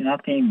 It's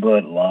nothing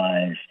but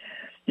lies.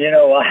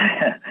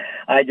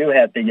 I do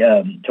have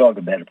to talk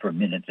about it for a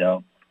minute,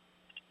 though.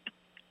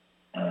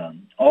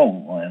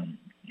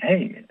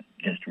 Hey,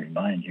 just to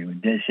remind you,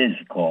 this is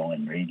a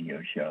call-in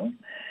radio show.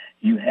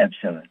 You have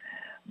some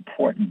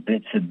important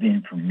bits of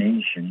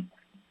information.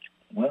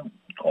 Well,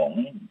 call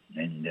in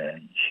and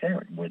share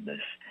it with us.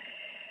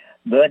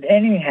 But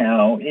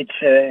anyhow, it's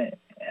the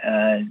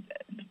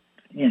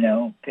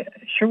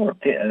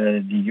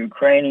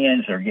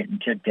Ukrainians are getting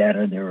kicked out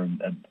of their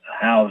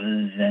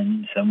houses,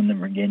 and some of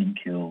them are getting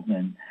killed,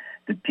 and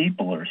the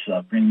people are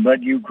suffering.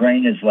 But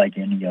Ukraine is like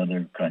any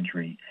other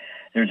country.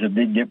 There's a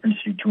big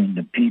difference between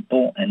the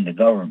people and the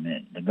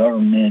government. The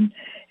government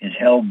is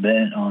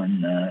hell-bent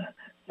on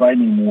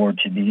fighting war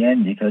to the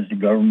end because the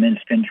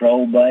government's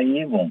controlled by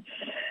evil,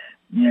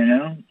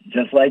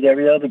 just like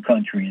every other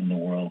country in the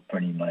world,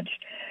 pretty much.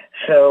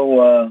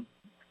 So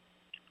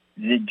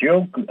the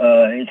joke,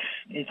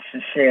 it's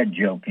a sad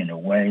joke in a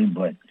way,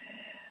 but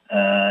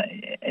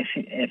if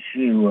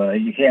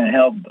you can't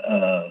help,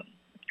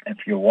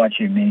 if you're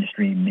watching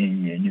mainstream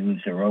media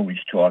news, they're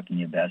always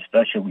talking about,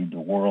 especially the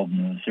world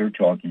news, they're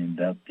talking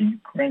about the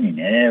Ukraine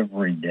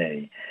every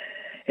day.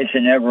 It's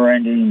a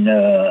never-ending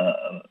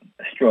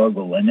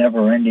struggle, a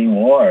never-ending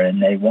war,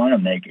 and they want to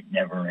make it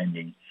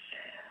never-ending.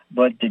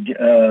 But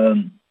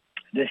the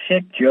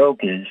sick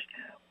joke is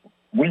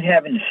we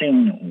haven't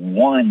seen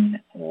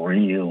one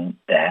real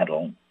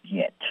battle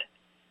yet.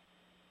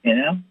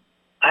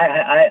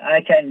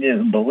 I tend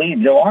to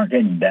believe there aren't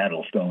any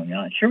battles going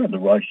on. Sure, the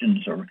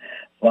Russians are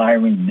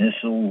firing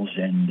missiles,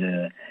 and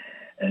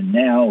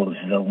now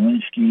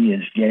Zelensky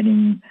is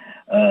getting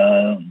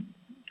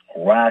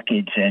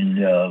rockets and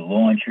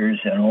launchers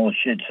and all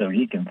shit so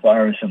he can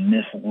fire some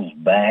missiles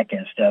back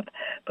and stuff.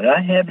 But I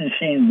haven't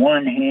seen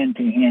one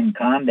hand-to-hand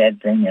combat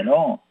thing at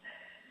all.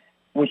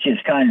 which is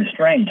kind of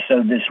strange.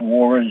 So this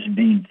war is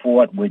being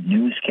fought with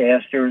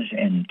newscasters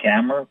and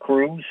camera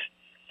crews?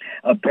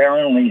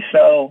 Apparently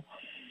so,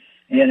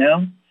 you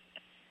know?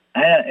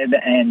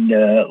 And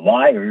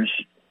liars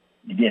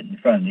get in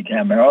front of the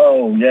camera.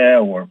 Oh, yeah,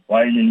 we're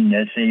fighting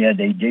this. Yeah,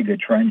 they dig a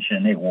trench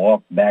and they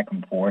walk back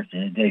and forth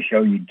and they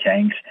show you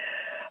tanks.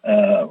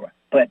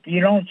 But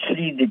you don't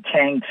see the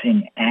tanks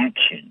in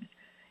action,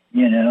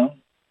 you know?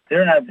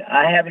 They're not.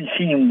 I haven't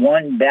seen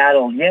one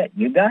battle yet.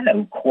 You got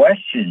to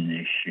question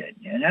this shit,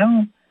 you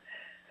know?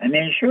 I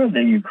mean, sure,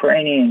 the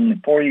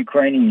poor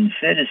Ukrainian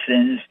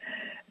citizens,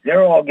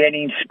 they're all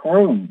getting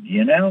screwed,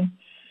 you know?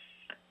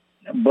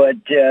 But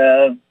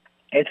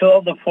it's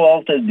all the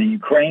fault of the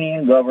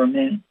Ukrainian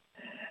government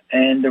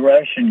and the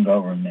Russian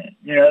government.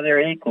 You know, they're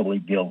equally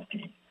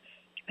guilty,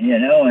 you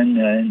know, and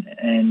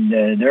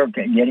they're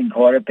getting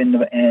caught up in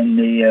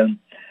the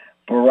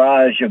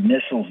barrage of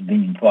missiles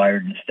being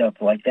fired and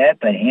stuff like that.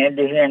 But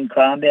hand-to-hand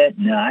combat,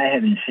 no, I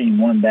haven't seen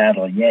one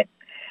battle yet.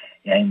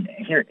 And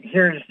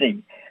here's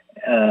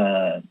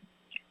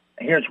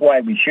why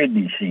we should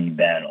be seeing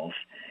battles.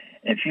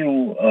 If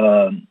you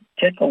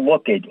take a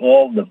look at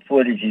all the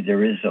footage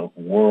there is of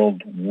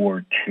World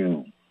War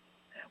II,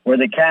 where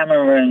the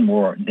cameramen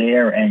were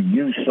there and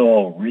you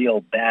saw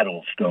real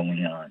battles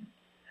going on.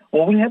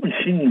 Well, we haven't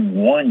seen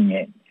one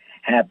yet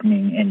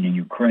happening in the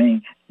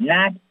Ukraine,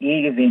 not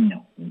even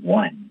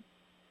one.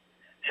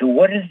 So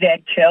what does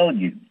that tell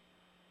you?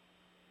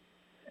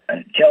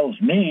 It tells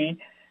me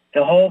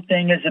the whole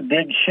thing is a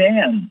big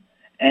sham.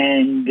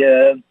 And,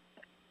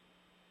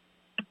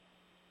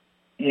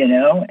 you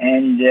know,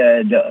 and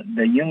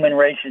the human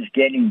race is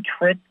getting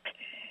tricked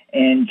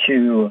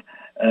into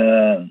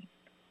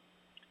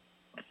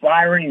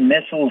firing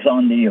missiles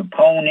on the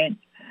opponent,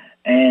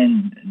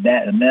 and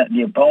that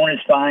the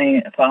opponent's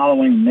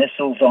following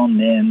missiles on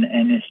them,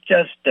 and it's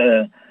just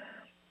a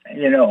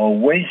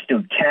waste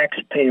of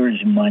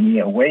taxpayers' money,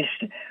 a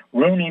waste,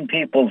 ruining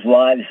people's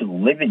lives who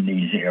live in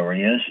these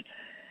areas,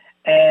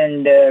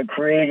 and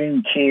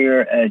creating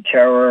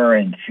terror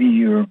and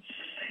fear.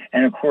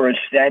 And of course,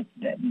 that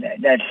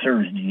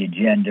serves the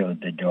agenda of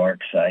the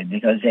dark side,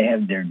 because they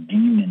have their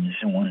demons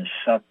who want to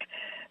suck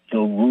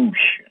the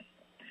whoosh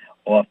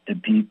off the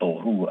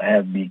people who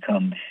have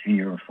become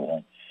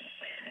fearful.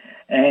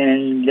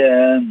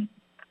 And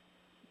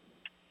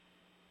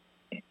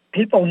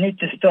people need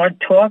to start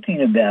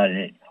talking about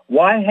it.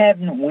 Why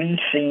haven't we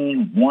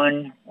seen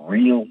one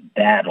real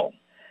battle?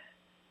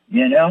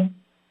 You know,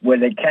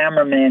 with a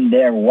cameraman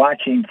there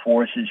watching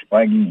forces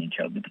fighting each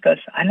other? Because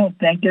I don't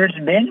think there's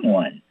been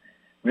one,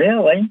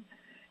 really.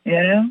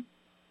 You know,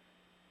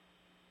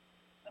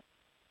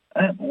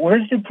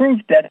 where's the proof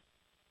that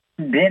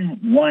there's been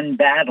one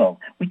battle?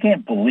 We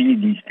can't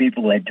believe these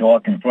people that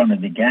talk in front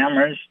of the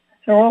cameras.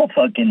 They're all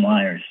fucking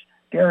liars,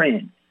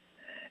 period.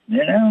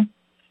 You know?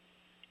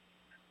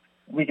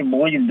 We can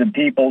believe the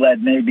people that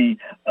maybe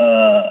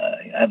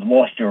have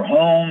lost their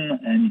home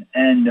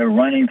and they're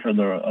running for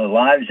their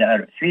lives out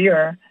of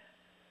fear.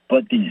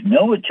 But these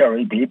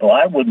military people,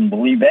 I wouldn't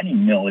believe any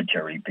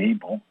military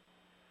people.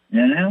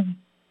 You know?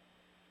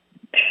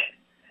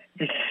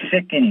 It's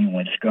sickening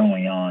what's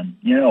going on.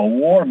 You know, a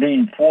war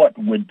being fought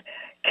with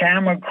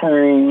camera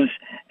crews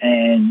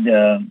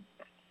and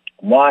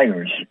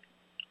liars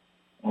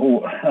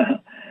who,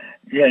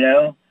 you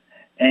know,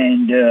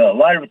 and a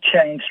lot of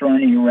tanks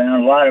running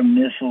around, a lot of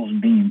missiles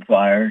being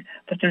fired,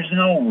 but there's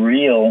no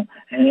real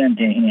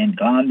hand-to-hand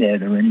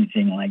combat or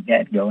anything like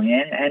that going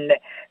in. And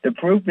the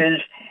proof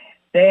is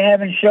they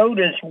haven't showed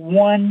us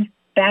one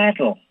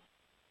battle,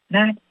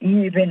 not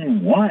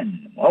even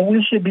one. Well,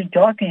 we should be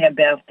talking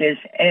about this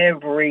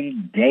every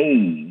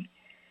day,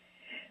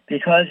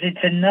 because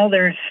it's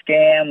another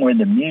scam where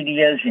the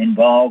media's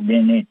involved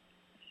in it,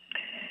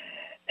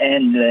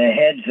 and the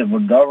heads of the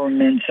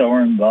governments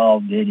are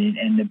involved in it,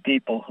 and the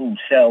people who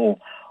sell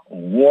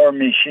war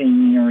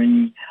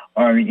machinery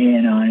are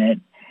in on it.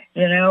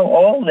 You know,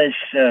 all this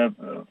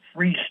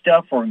free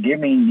stuff we're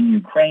giving the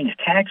Ukraine's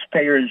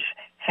taxpayers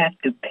have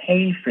to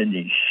pay for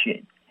this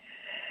shit.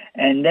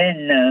 And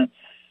then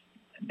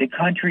the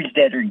countries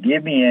that are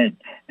giving it,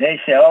 they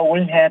say, oh,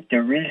 we have to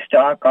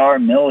restock our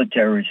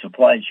military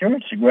supplies. Sure,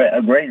 it's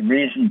a great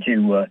reason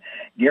to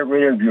get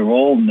rid of your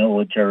old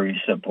military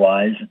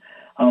supplies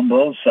on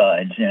both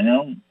sides, you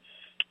know.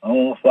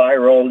 We'll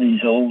fire all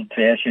these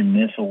old-fashioned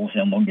missiles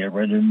and we'll get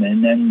rid of them,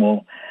 and then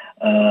we'll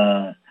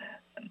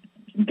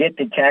get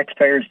the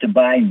taxpayers to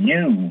buy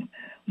new,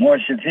 more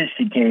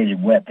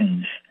sophisticated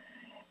weapons.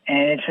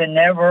 And it's a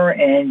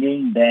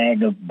never-ending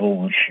bag of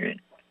bullshit.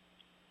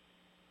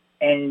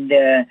 And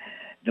the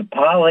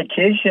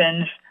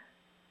politicians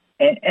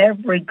in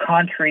every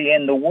country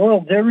in the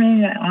world, they're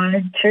in on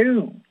it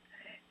too.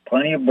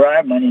 Plenty of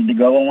bribe money to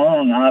go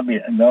along,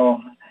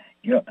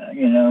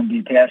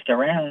 be passed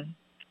around.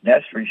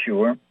 That's for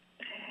sure.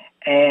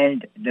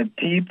 And the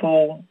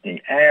people,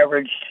 the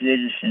average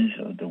citizens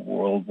of the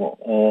world, were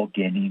all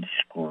getting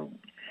screwed.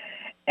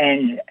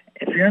 And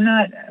if we're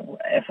not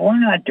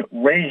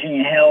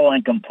raising hell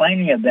and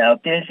complaining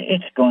about this,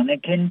 it's going to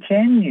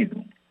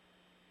continue.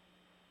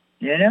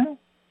 You know,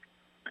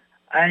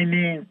 I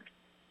mean,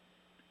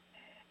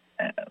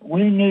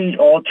 we need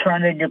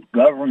alternative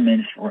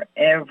governments for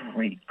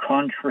every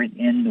country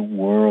in the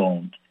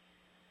world,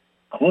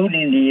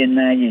 including the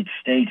United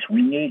States.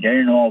 We need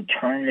an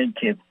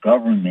alternative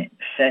government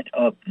set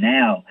up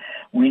now.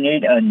 We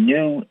need a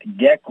new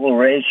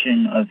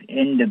Declaration of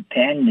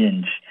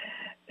Independence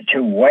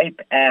to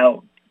wipe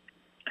out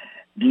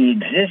the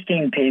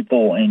existing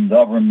people in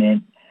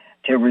government,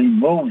 to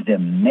remove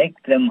them,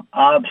 make them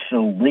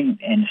obsolete,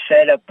 and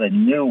set up a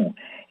new.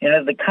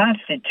 The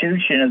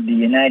Constitution of the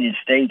United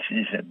States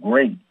is a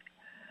great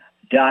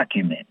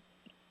document,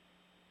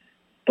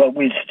 but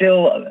we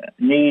still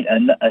need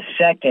a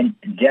second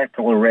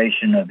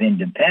Declaration of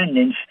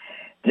Independence.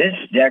 This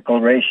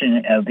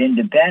Declaration of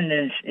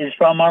Independence is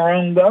from our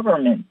own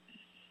government.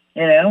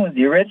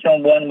 The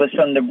original one was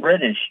from the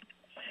British.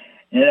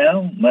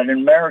 But in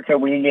America,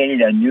 we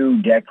need a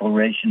new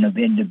Declaration of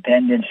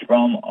Independence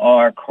from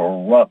our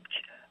corrupt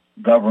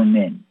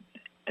government,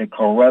 the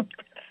corrupt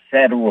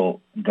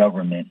federal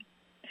government.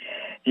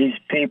 These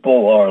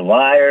people are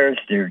liars,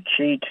 they're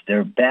cheats,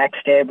 they're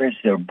backstabbers,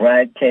 they're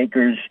bribe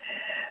takers,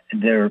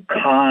 they're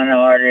con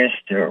artists,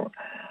 they're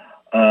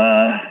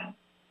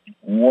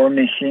war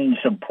machine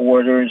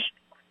supporters,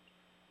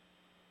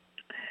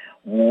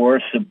 war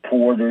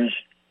supporters.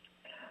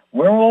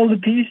 Where are all the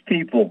peace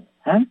people,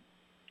 huh?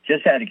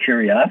 Just out of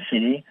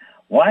curiosity,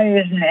 why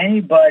isn't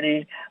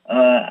anybody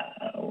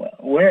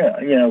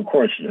of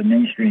course, the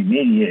mainstream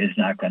media is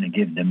not going to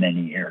give them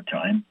any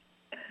airtime,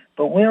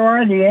 but where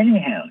are they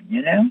anyhow,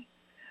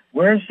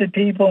 Where's the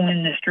people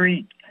in the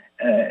street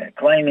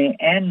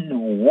claiming end the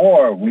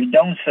war? We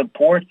don't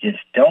support this.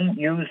 Don't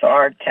use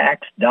our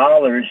tax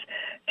dollars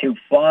to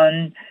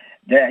fund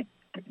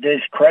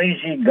this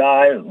crazy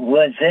guy,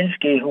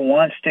 Lazinski, who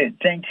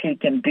thinks he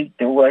can beat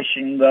the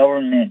Russian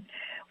government.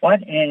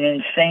 What an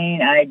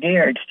insane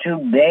idea. It's too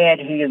bad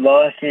he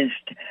lost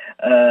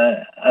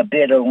a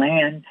bit of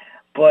land,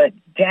 but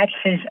that's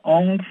his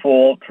own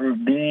fault for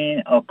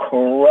being a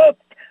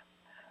corrupt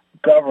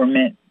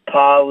government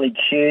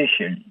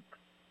politician.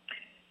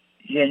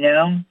 There's,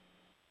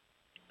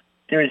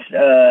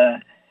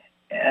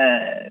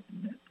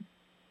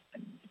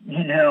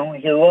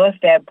 he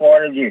lost that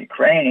part of the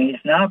Ukraine.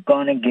 He's not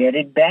going to get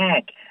it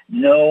back.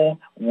 No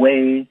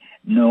way,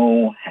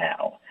 no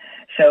how.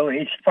 So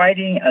it's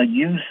fighting a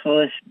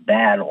useless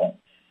battle.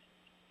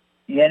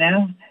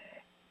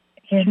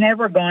 He's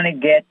never going to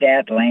get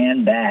that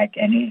land back,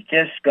 and he's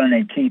just going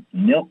to keep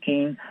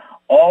milking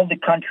all the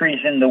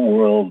countries in the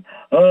world.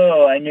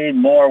 Oh, I need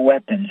more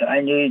weapons.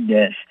 I need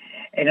this.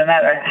 And no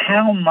matter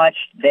how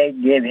much they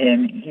give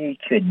him, he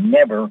could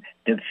never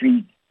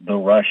defeat the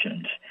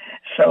Russians.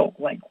 So,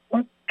 what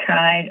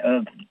kind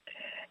of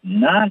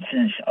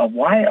nonsense?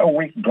 Why are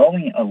we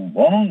going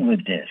along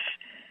with this?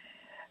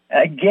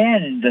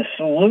 Again, the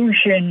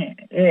solution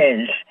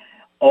is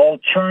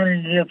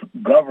alternative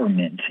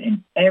governments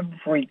in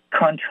every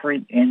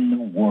country in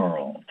the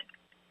world.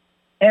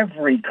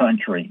 Every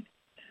country.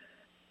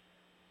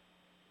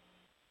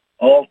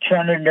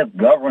 Alternative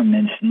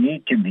governments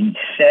need to be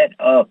set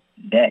up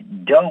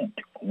that don't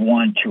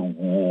want to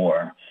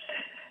war,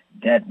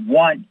 that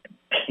want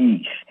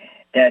peace,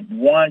 that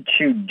want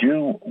to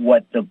do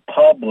what the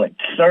public,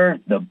 serve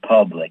the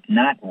public,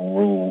 not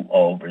rule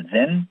over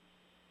them.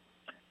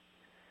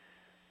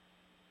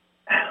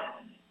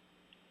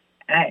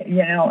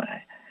 Am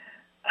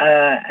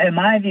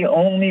I the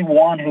only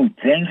one who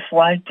thinks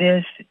like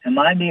this? Am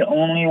I the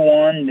only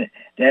one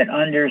that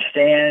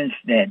understands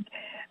that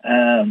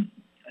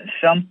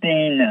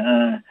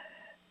something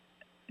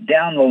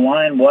down the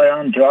line, what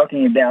I'm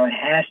talking about,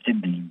 has to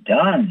be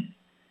done?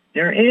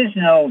 There is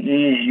no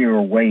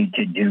easier way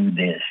to do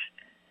this.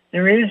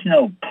 There is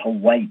no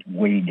polite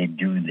way to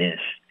do this.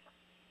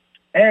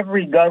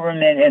 Every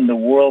government in the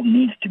world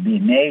needs to be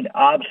made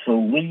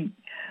obsolete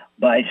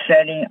by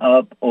setting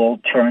up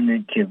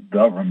alternative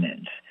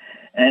governments.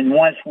 And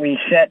once we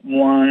set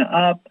one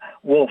up,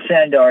 we'll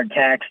send our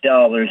tax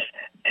dollars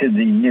to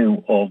the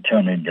new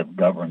alternative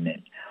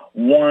government,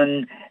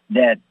 one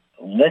that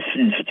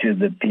listens to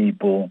the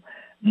people,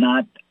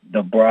 not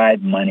the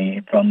bribe money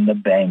from the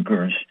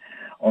bankers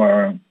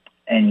or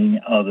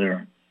any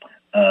other,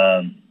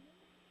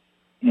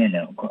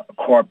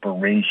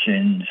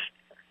 corporations.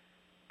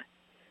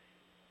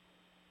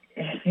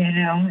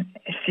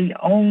 It's the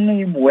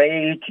only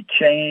way to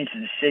change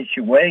the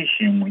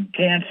situation. We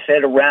can't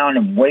sit around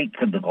and wait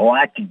for the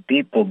galactic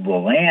people to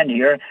land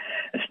here,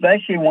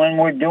 especially when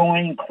we're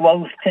doing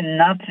close to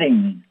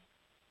nothing.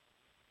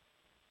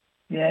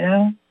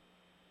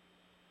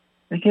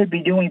 We could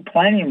be doing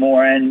plenty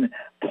more, and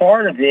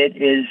part of it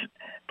is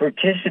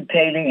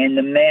participating in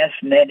the mass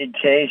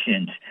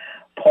meditations.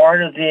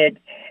 Part of it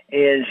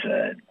is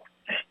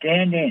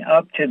standing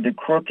up to the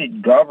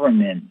crooked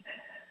government,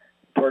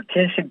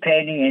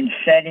 participating in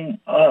setting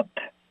up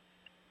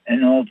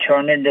an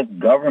alternative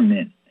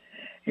government.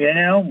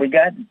 We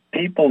got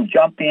people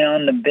jumping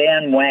on the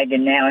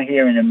bandwagon now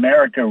here in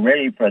America,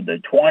 ready for the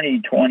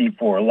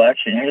 2024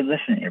 election. Hey,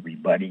 listen,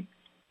 everybody.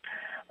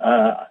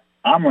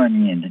 I'm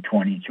running into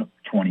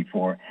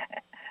 2024.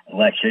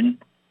 election,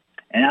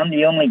 and I'm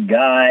the only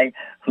guy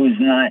who's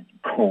not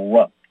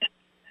corrupt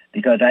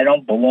because I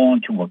don't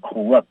belong to a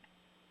corrupt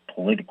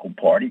political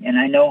party, and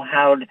I know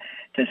how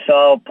to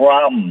solve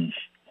problems.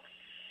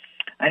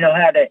 I know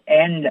how to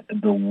end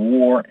the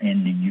war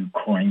in the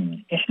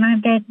Ukraine. It's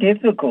not that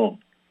difficult,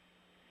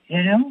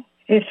 you know?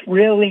 It's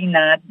really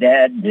not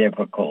that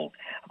difficult.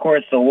 Of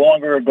course, the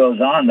longer it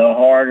goes on, the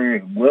harder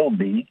it will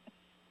be.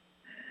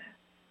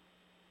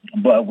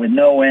 But with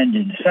no end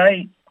in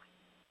sight,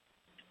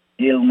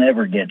 it'll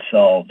never get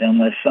solved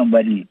unless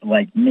somebody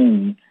like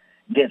me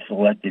gets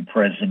elected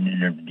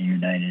president of the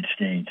United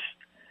States,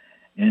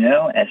 you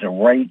know, as a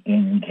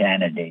right-in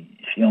candidate.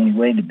 It's the only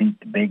way to beat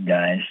the big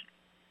guys.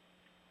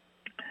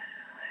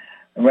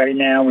 Right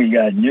now, we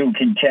got new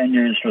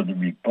contenders for the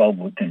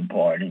Republican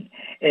Party.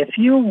 If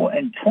you,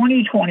 in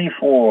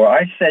 2024,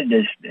 I said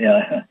this,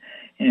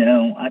 you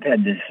know, I've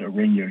had this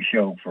radio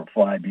show for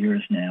 5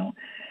 years now,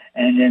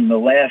 and in the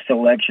last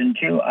election,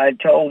 too, I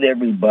told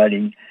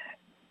everybody,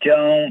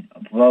 don't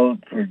vote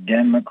for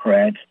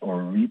Democrats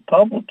or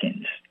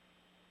Republicans.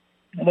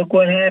 Look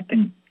what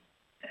happened.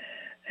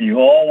 You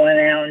all went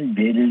out and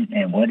did it,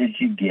 and what did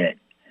you get?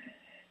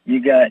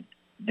 You got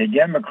the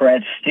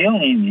Democrats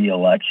stealing the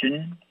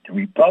election, the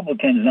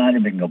Republicans not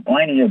even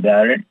complaining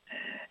about it,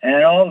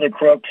 and all the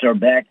crooks are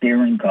back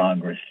there in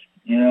Congress.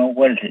 You know,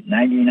 what is it,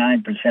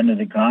 99% of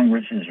the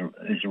Congress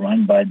is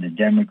run by the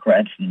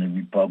Democrats and the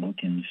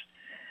Republicans.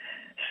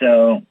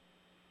 So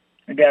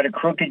we got a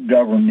crooked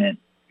government,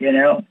 you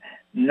know.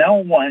 No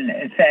one,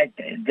 in fact,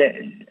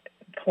 the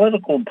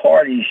political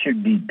parties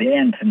should be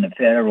banned from the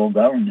federal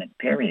government,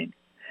 period,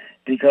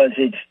 because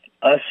it's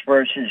us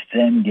versus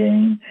them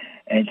game.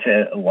 It's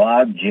a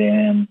log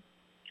jam.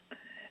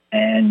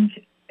 And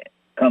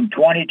come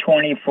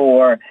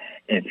 2024,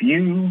 if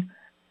you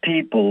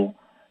people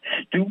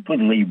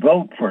stupidly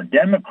vote for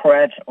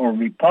Democrats or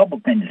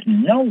Republicans,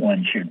 no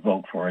one should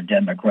vote for a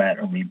Democrat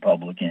or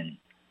Republican.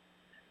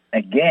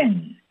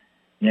 Again,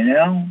 you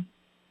know,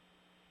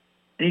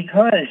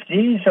 because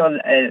these are,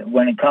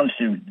 when it comes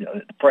to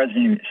the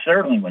president,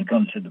 certainly when it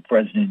comes to the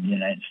president of the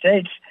United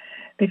States,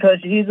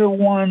 because either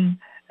one,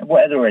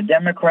 whether a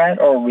Democrat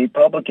or a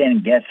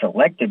Republican gets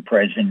elected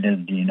president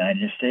of the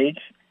United States,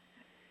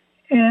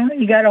 you know,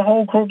 you got a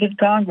whole crooked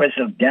Congress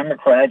of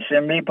Democrats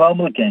and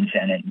Republicans,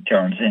 and it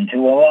turns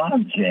into a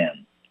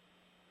logjam.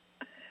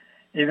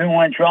 Even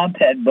when Trump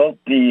had both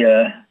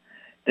the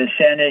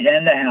Senate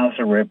and the House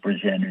of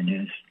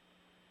Representatives,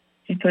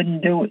 he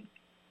couldn't do it.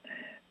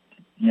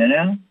 You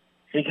know,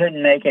 he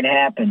couldn't make it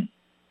happen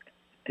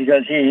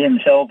because he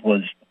himself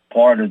was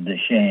part of the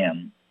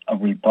sham, a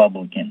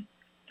Republican.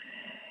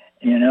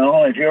 You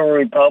know, if you're a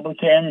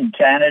Republican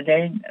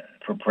candidate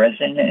for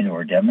president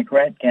or a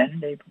Democrat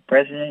candidate for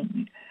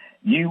president,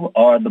 you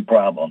are the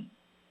problem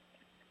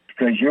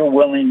because you're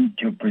willing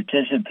to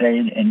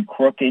participate in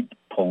crooked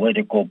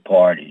political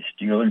parties.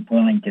 You're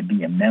willing to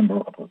be a member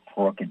of a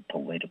crooked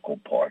political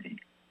party.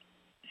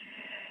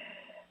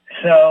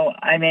 So,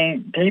 I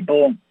mean,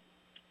 people,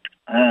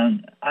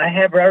 I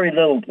have very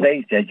little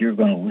faith that you're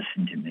going to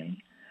listen to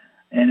me.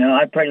 And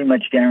I pretty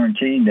much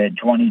guarantee that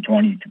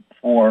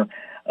 2024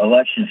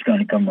 election is going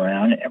to come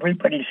around.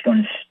 Everybody's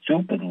going to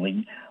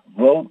stupidly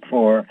vote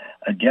for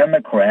a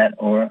Democrat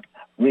or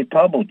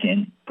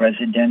Republican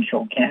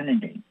presidential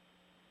candidate.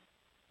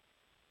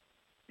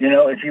 You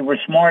know, if you were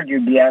smart,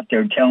 you'd be out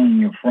there telling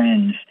your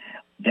friends,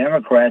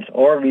 Democrats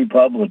or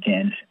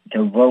Republicans,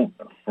 to vote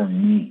for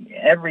me.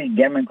 Every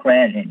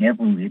Democrat and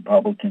every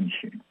Republican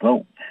should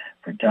vote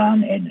for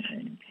Tom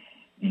Edison.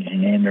 He's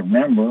named a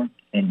member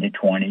in the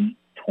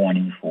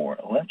 2024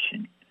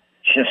 election.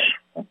 Just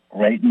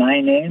write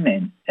my name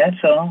in,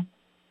 that's all.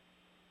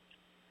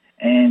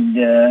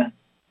 And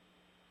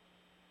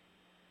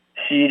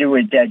see to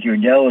it that your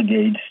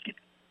delegates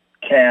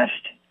cast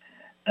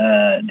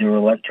their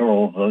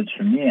electoral votes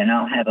for me, and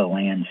I'll have a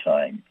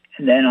landslide.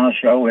 And then I'll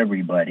show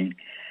everybody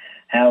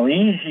how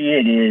easy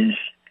it is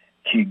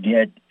to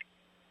get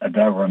a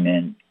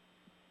government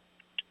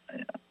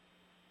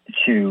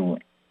to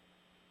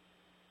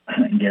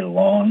get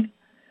along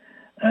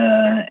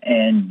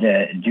and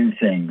do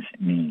things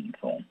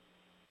meaningful.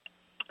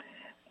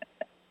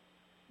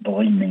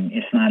 Believe me,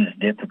 it's not as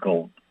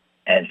difficult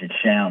as it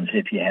sounds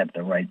if you have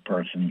the right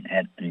person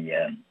at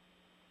the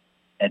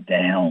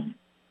helm.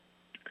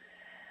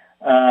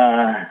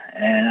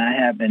 And I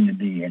happen to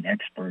be an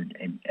expert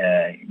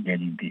at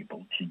getting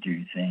people to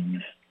do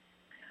things.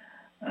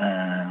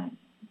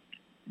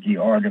 The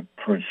art of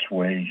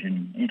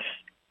persuasion. It's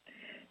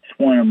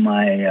one of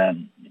my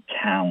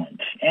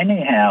talents.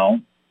 Anyhow,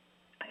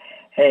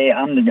 hey,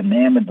 I'm the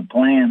man with the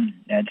plan.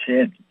 That's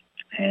it.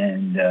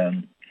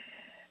 And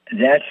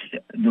that's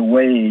the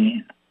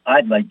way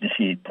I'd like to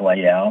see it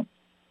play out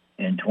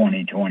in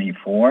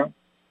 2024.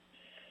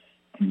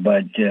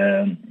 But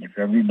if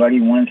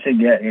everybody wants to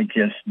get it,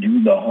 just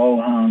do the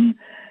ho-hum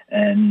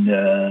and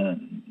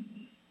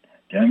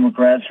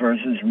Democrats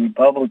versus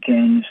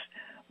Republicans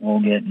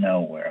will get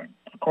nowhere.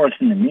 Of course,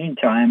 in the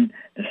meantime,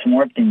 the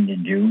smart thing to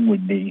do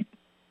would be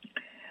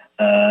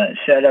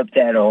set up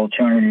that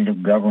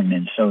alternative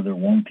government so there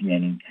won't be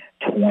any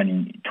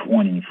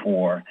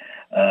 2024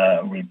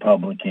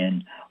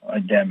 Republican or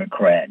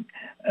Democrat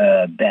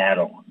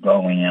battle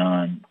going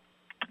on.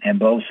 And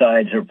both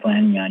sides are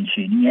planning on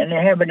cheating, and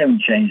they haven't even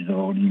changed the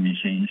voting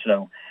machine,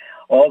 so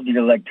all the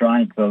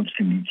electronic votes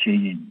can be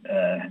cheated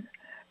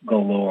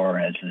galore,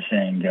 as the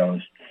saying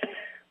goes.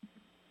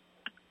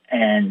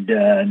 And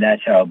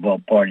that's how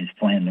both parties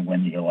plan to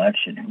win the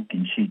election, who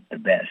can cheat the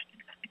best.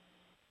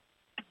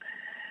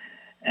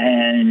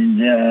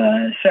 And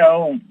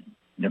so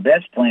the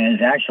best plan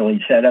is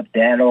actually set up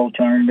that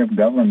alternative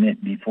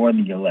government before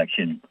the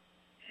election,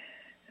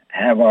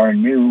 have our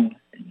new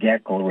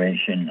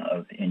Declaration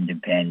of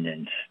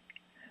Independence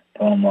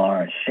from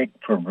our sick,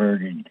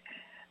 perverted,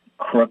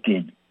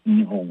 crooked,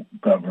 evil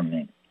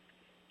government.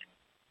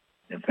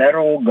 The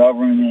federal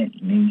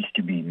government needs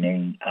to be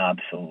made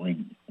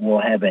obsolete. We'll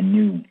have a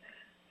new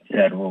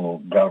federal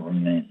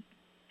government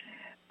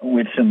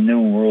with some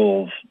new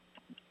rules.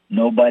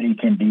 Nobody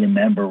can be a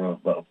member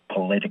of a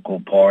political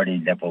party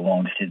that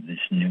belongs to this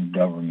new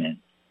government.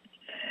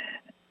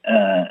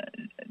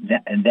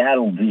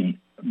 That'll be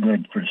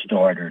good for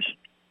starters.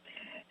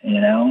 You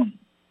know,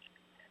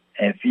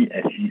 if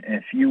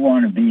you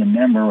want to be a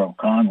member of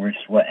Congress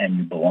and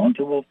you belong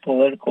to a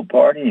political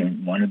party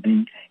and want to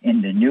be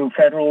in the new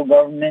federal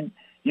government,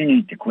 you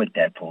need to quit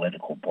that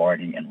political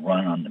party and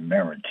run on the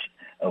merits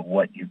of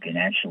what you can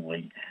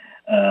actually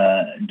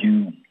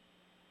do.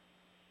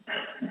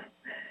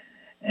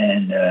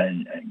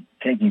 And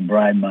taking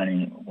bribe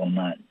money will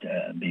not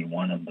be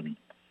one of them.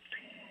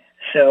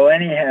 So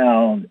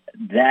anyhow,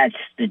 that's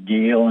the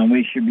deal, and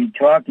we should be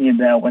talking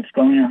about what's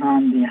going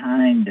on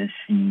behind the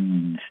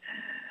scenes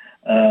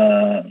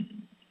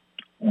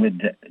with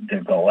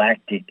the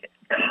Galactic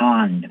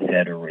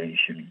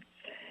Confederation.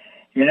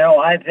 You know,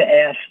 I've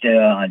asked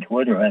on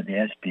Twitter, I've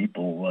asked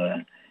people,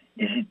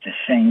 is it the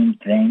same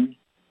thing?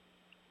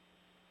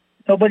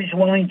 Nobody's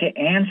willing to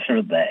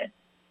answer that.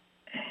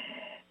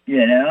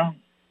 You know,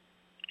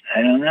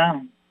 I don't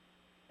know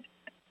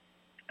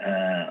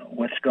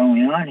what's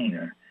going on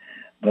here.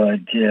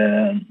 But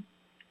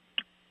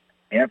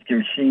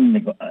after seeing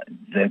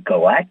the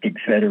Galactic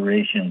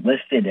Federation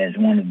listed as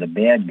one of the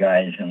bad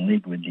guys in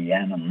league with the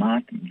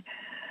Anunnaki,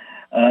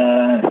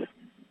 I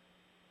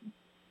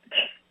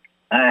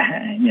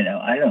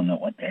don't know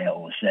what the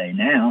hell to say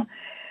now,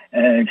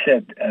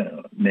 except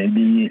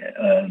maybe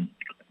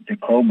the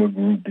Cobra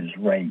Group is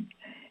right.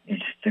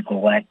 It's the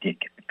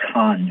Galactic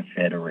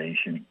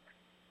Confederation.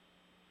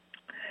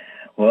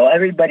 Well,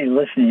 everybody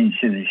listening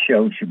to the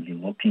show should be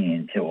looking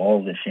into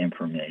all this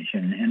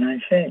information. And I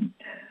said,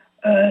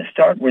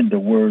 start with the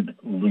word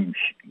loosh,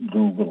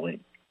 Google it,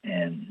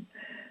 and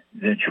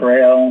the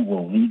trail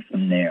will lead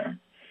from there.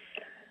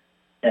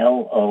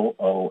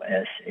 Loosh.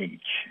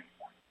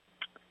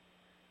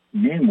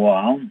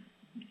 Meanwhile,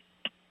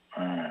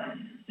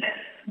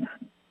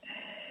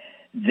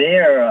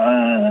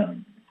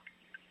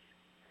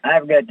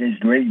 I've got this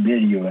great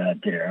video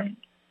out there.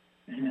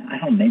 I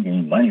don't make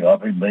any money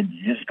off it, but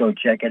just go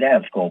check it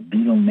out. It's called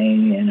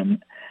Beatlemania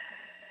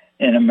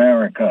in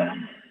America.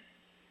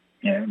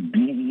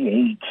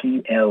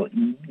 Beatle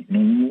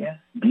mania,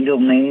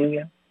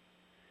 Beatlemania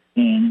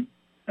in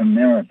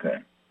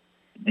America.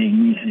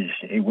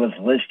 It was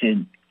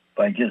listed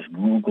by just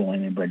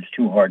Googling it, but it's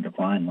too hard to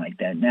find like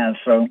that now.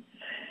 So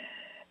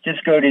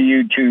just go to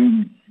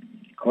YouTube,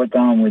 click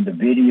on with the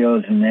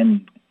videos, and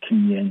then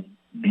key in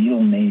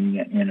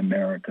Beatlemania in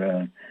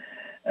America.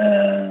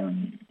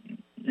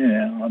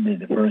 I'll be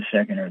the first,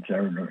 second, or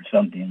third, or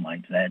something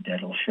like that.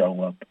 That'll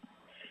show up.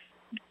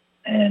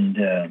 And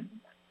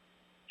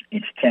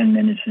it's 10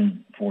 minutes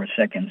and 4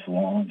 seconds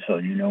long, so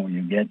you know when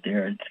you get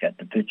there. It's got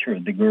the picture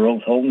of the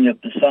girls holding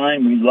up the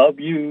sign, "We love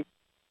you."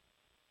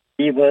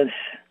 Give us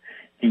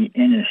the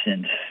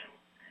innocence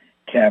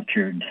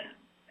captured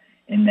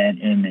in that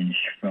image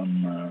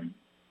from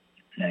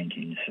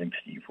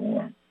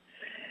 1964.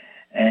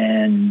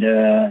 And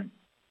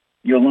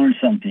you'll learn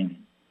something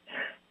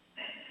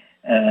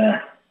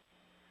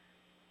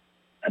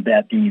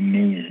about the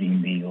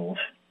amazing Beatles.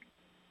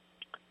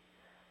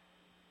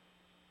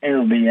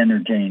 It'll be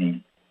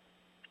entertaining.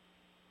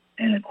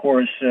 And of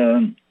course,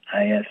 I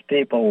ask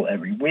people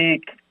every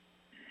week,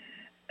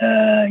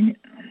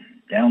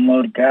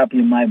 download a copy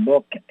of my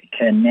book,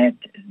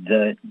 Connect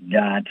the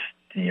Dots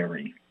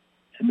Theory.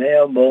 It's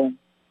available,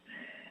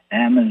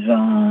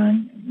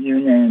 Amazon, you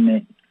name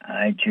it,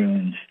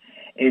 iTunes.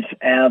 It's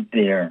out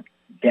there.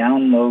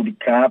 Download a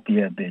copy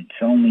of it.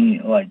 It's only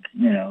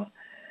 $5,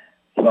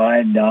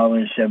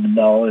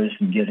 $7,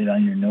 and get it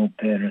on your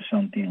notepad or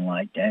something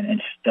like that,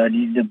 and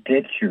study the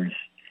pictures,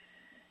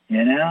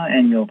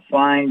 and you'll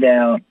find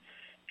out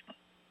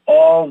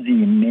all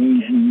the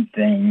amazing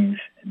things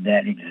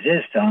that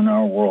exist on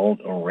our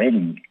world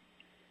already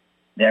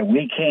that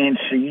we can't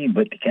see,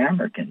 but the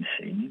camera can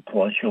see.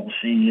 Plus, you'll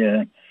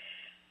see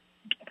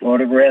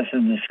photographs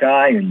of the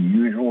sky,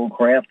 unusual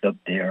craft up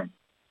there,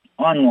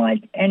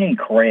 unlike any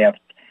craft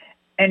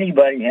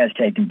anybody has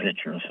taken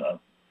pictures of,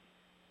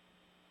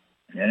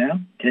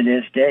 to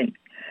this day.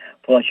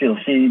 Plus, you'll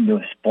see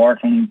the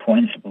sparkling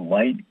points of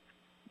light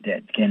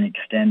that can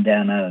extend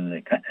down out of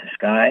the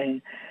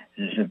sky.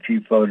 There's a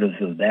few photos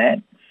of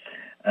that.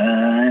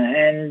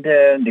 And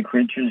the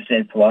creatures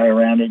that fly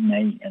around at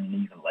night and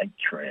leave light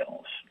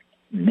trails.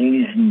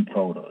 Amazing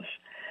photos.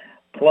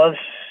 Plus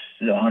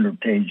the 100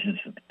 pages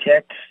of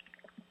text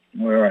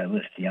where I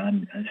list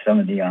some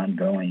of the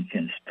ongoing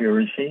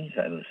conspiracies.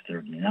 I list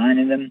 39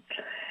 of them.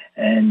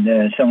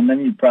 And some of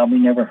them you probably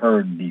never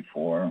heard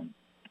before.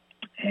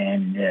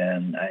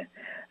 And I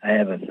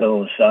have a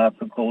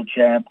philosophical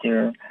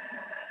chapter.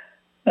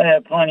 I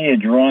have plenty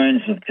of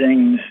drawings of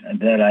things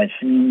that I've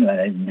seen that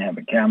I didn't have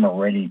a camera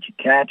ready to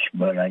catch,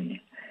 but I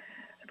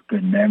have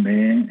good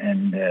memory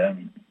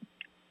and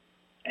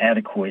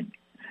adequate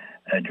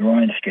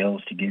drawing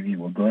skills to give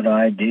you a good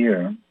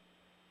idea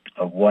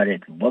of what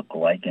it looked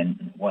like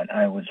and what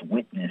I was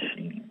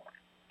witnessing.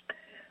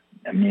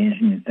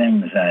 Amazing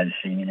things I've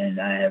seen, and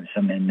I have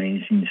some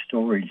amazing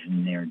stories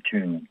in there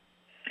too.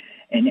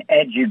 And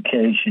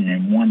education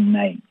in one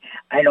night.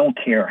 I don't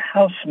care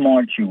how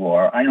smart you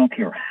are. I don't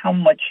care how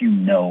much you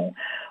know.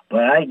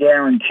 But I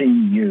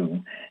guarantee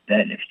you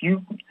that if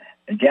you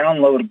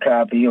download a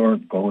copy or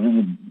go to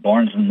the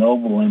Barnes &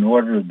 Noble and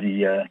order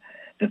the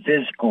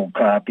physical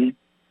copy,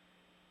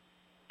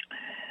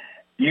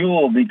 you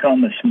will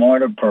become a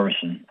smarter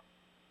person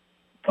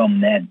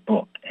from that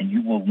book. And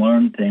you will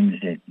learn things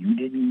that you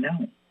didn't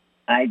know.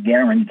 I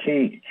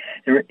guarantee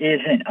there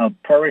isn't a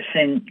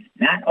person,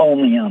 not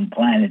only on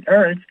planet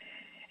Earth,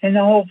 in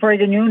the whole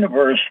friggin'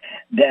 universe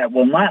that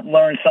will not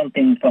learn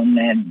something from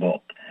that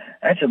book.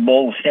 That's a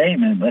bold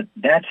statement, but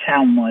that's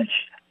how much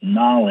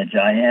knowledge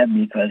I have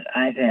because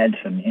I've had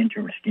some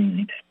interesting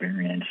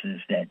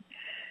experiences that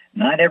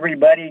not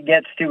everybody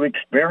gets to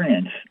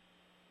experience.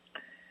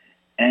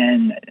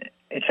 And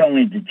it's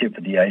only the tip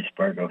of the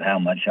iceberg of how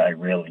much I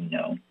really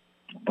know.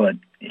 But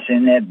it's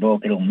in that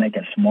book. It'll make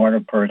a smarter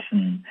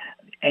person.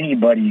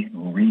 Anybody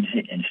who reads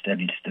it and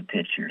studies the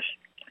pictures.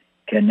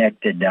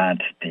 Connect the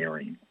dots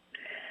theory.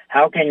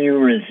 How can you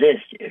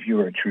resist if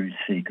you're a truth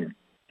seeker?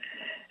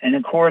 And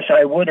of course,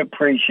 I would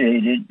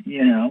appreciate it,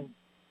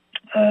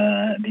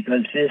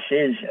 because this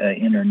is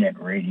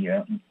internet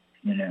radio.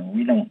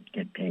 We don't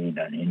get paid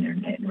on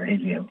internet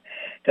radio.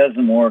 It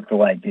doesn't work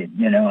like it.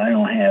 I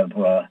don't have...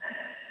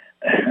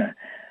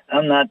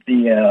 I'm not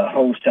the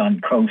host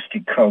on Coast to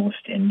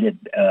Coast and get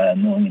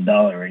 $1 million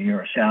a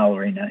year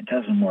salary. No, it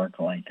doesn't work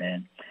like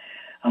that.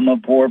 I'm a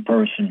poor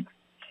person,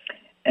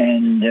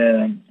 and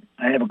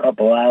I have a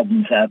couple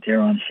albums out there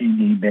on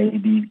CD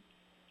Baby.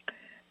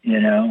 You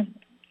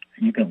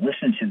can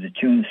listen to the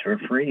tunes for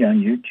free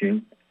on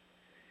YouTube.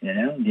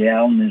 The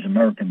album is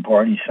American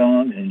Party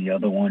Songs, and the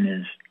other one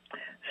is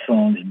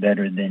Songs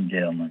Better Than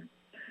Dylan.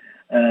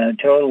 A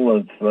total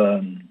of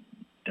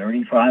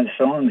 35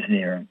 songs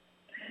there.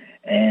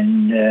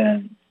 And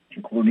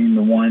including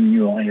the one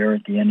you'll hear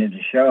at the end of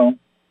the show,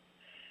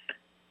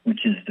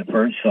 which is the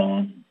first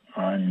song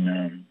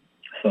on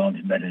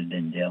Songs Better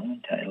Than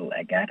Dylan, titled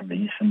I Gotta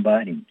Be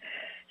Somebody.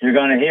 You're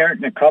going to hear it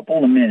in a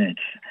couple of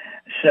minutes.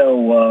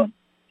 So,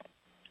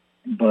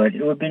 but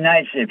it would be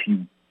nice if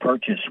you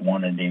purchase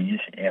one of these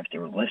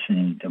after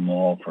listening to them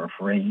all for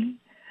free.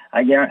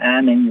 I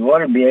mean, you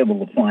ought to be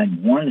able to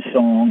find one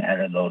song out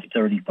of those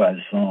 35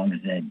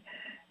 songs that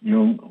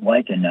you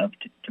like enough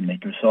to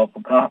make yourself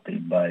a copy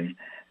by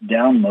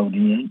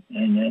downloading it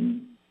and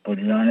then put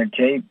it on a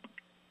tape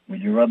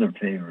with your other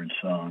favorite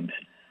songs.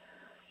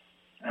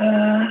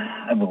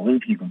 I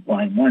believe you can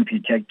find one if you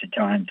take the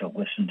time to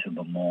listen to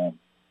them all.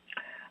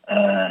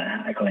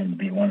 I claim to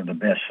be one of the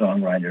best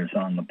songwriters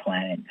on the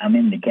planet. I'm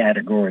in the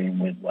category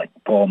with like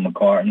Paul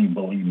McCartney,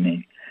 believe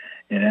me.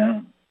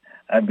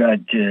 I've got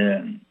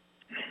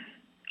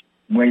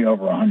way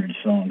over 100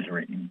 songs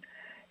written.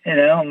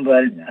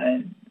 But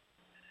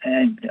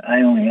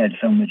I only had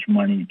so much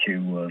money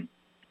to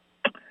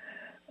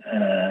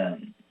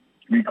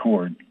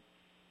record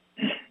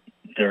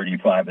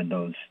 35 of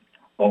those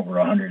over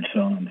 100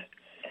 songs.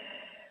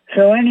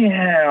 So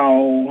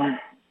anyhow,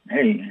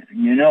 hey,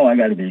 I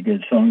got to be a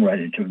good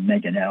songwriter to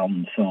make an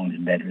album Songs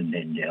Better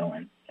Than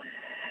Dylan.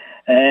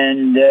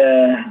 And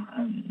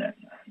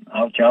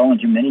I'll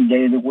challenge them any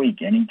day of the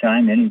week,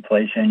 anytime, any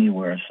place,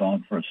 anywhere,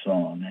 song for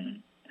song.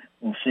 And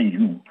we'll see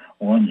who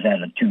runs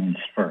out of tunes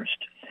first.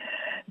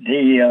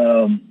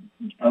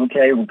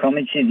 Okay, we're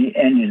coming to the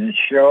end of the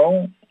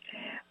show.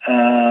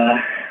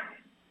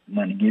 I'm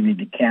going to give you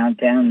the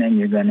countdown, then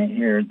you're going to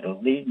hear the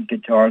lead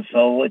guitar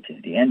solo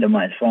to the end of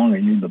my song, Are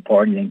You the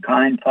Party in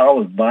Kind,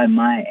 followed by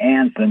my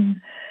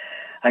anthem,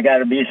 I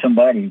Gotta Be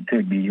Somebody. It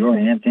could be your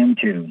anthem,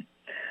 too.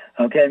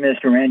 Okay,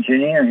 Mr.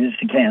 Engineer, here's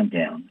the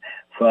countdown.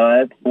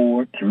 5,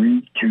 4,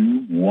 3,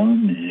 2,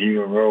 1,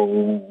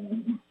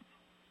 0.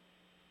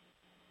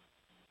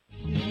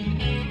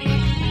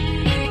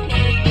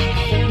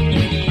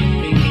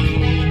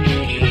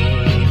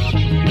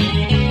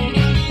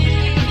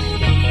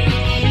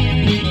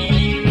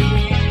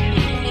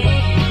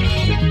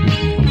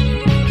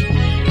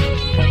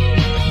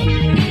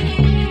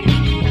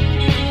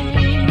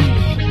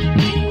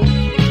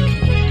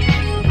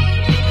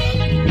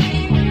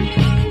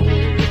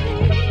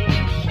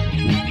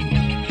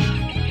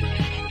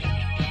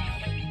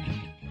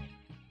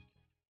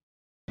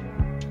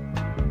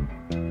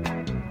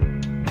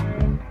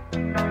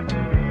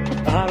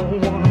 I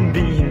don't wanna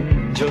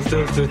be just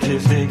a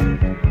statistic.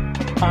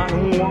 I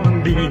don't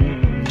wanna be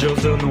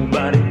just a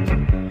nobody.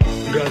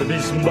 Gotta be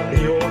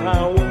somebody or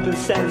I won't be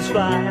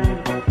satisfied.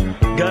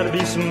 Gotta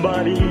be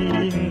somebody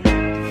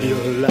to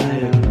feel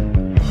alive.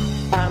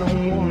 I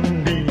don't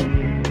wanna be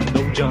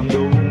no John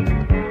Doe.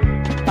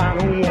 I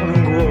don't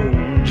wanna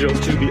grow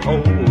just to be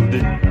old.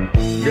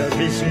 Gotta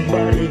be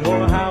somebody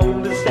or I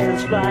won't be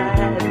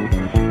satisfied.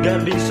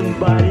 Gotta be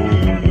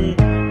somebody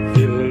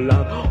feel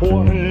alive.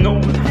 Wanna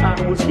know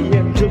I was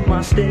here, took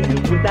my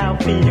stand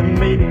without fear,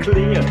 made it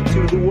clear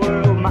to the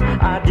world my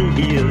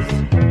ideas.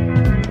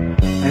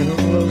 And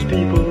all those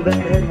people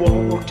that had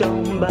walked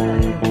on by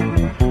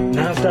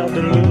now stop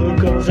and look,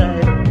 cause I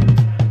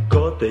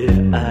caught their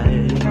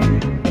eye.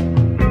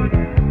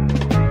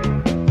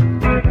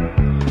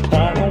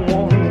 I don't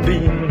wanna be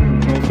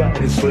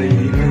nobody's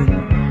slave.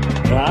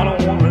 I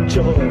don't wanna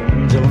join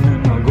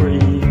in my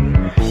grave.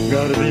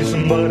 Gotta be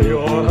somebody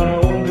or I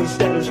won't be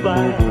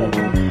satisfied.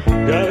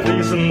 Gotta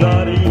be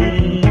somebody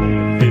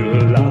feel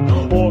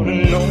alive. Wanna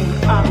know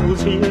I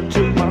was here,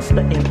 took my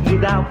stand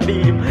without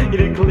fear, made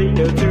it clear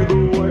to the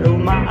world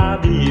my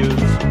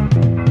ideas.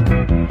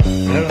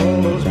 And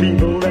all those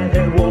people that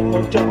had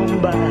walked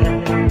on by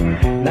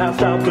now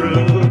stop to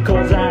look,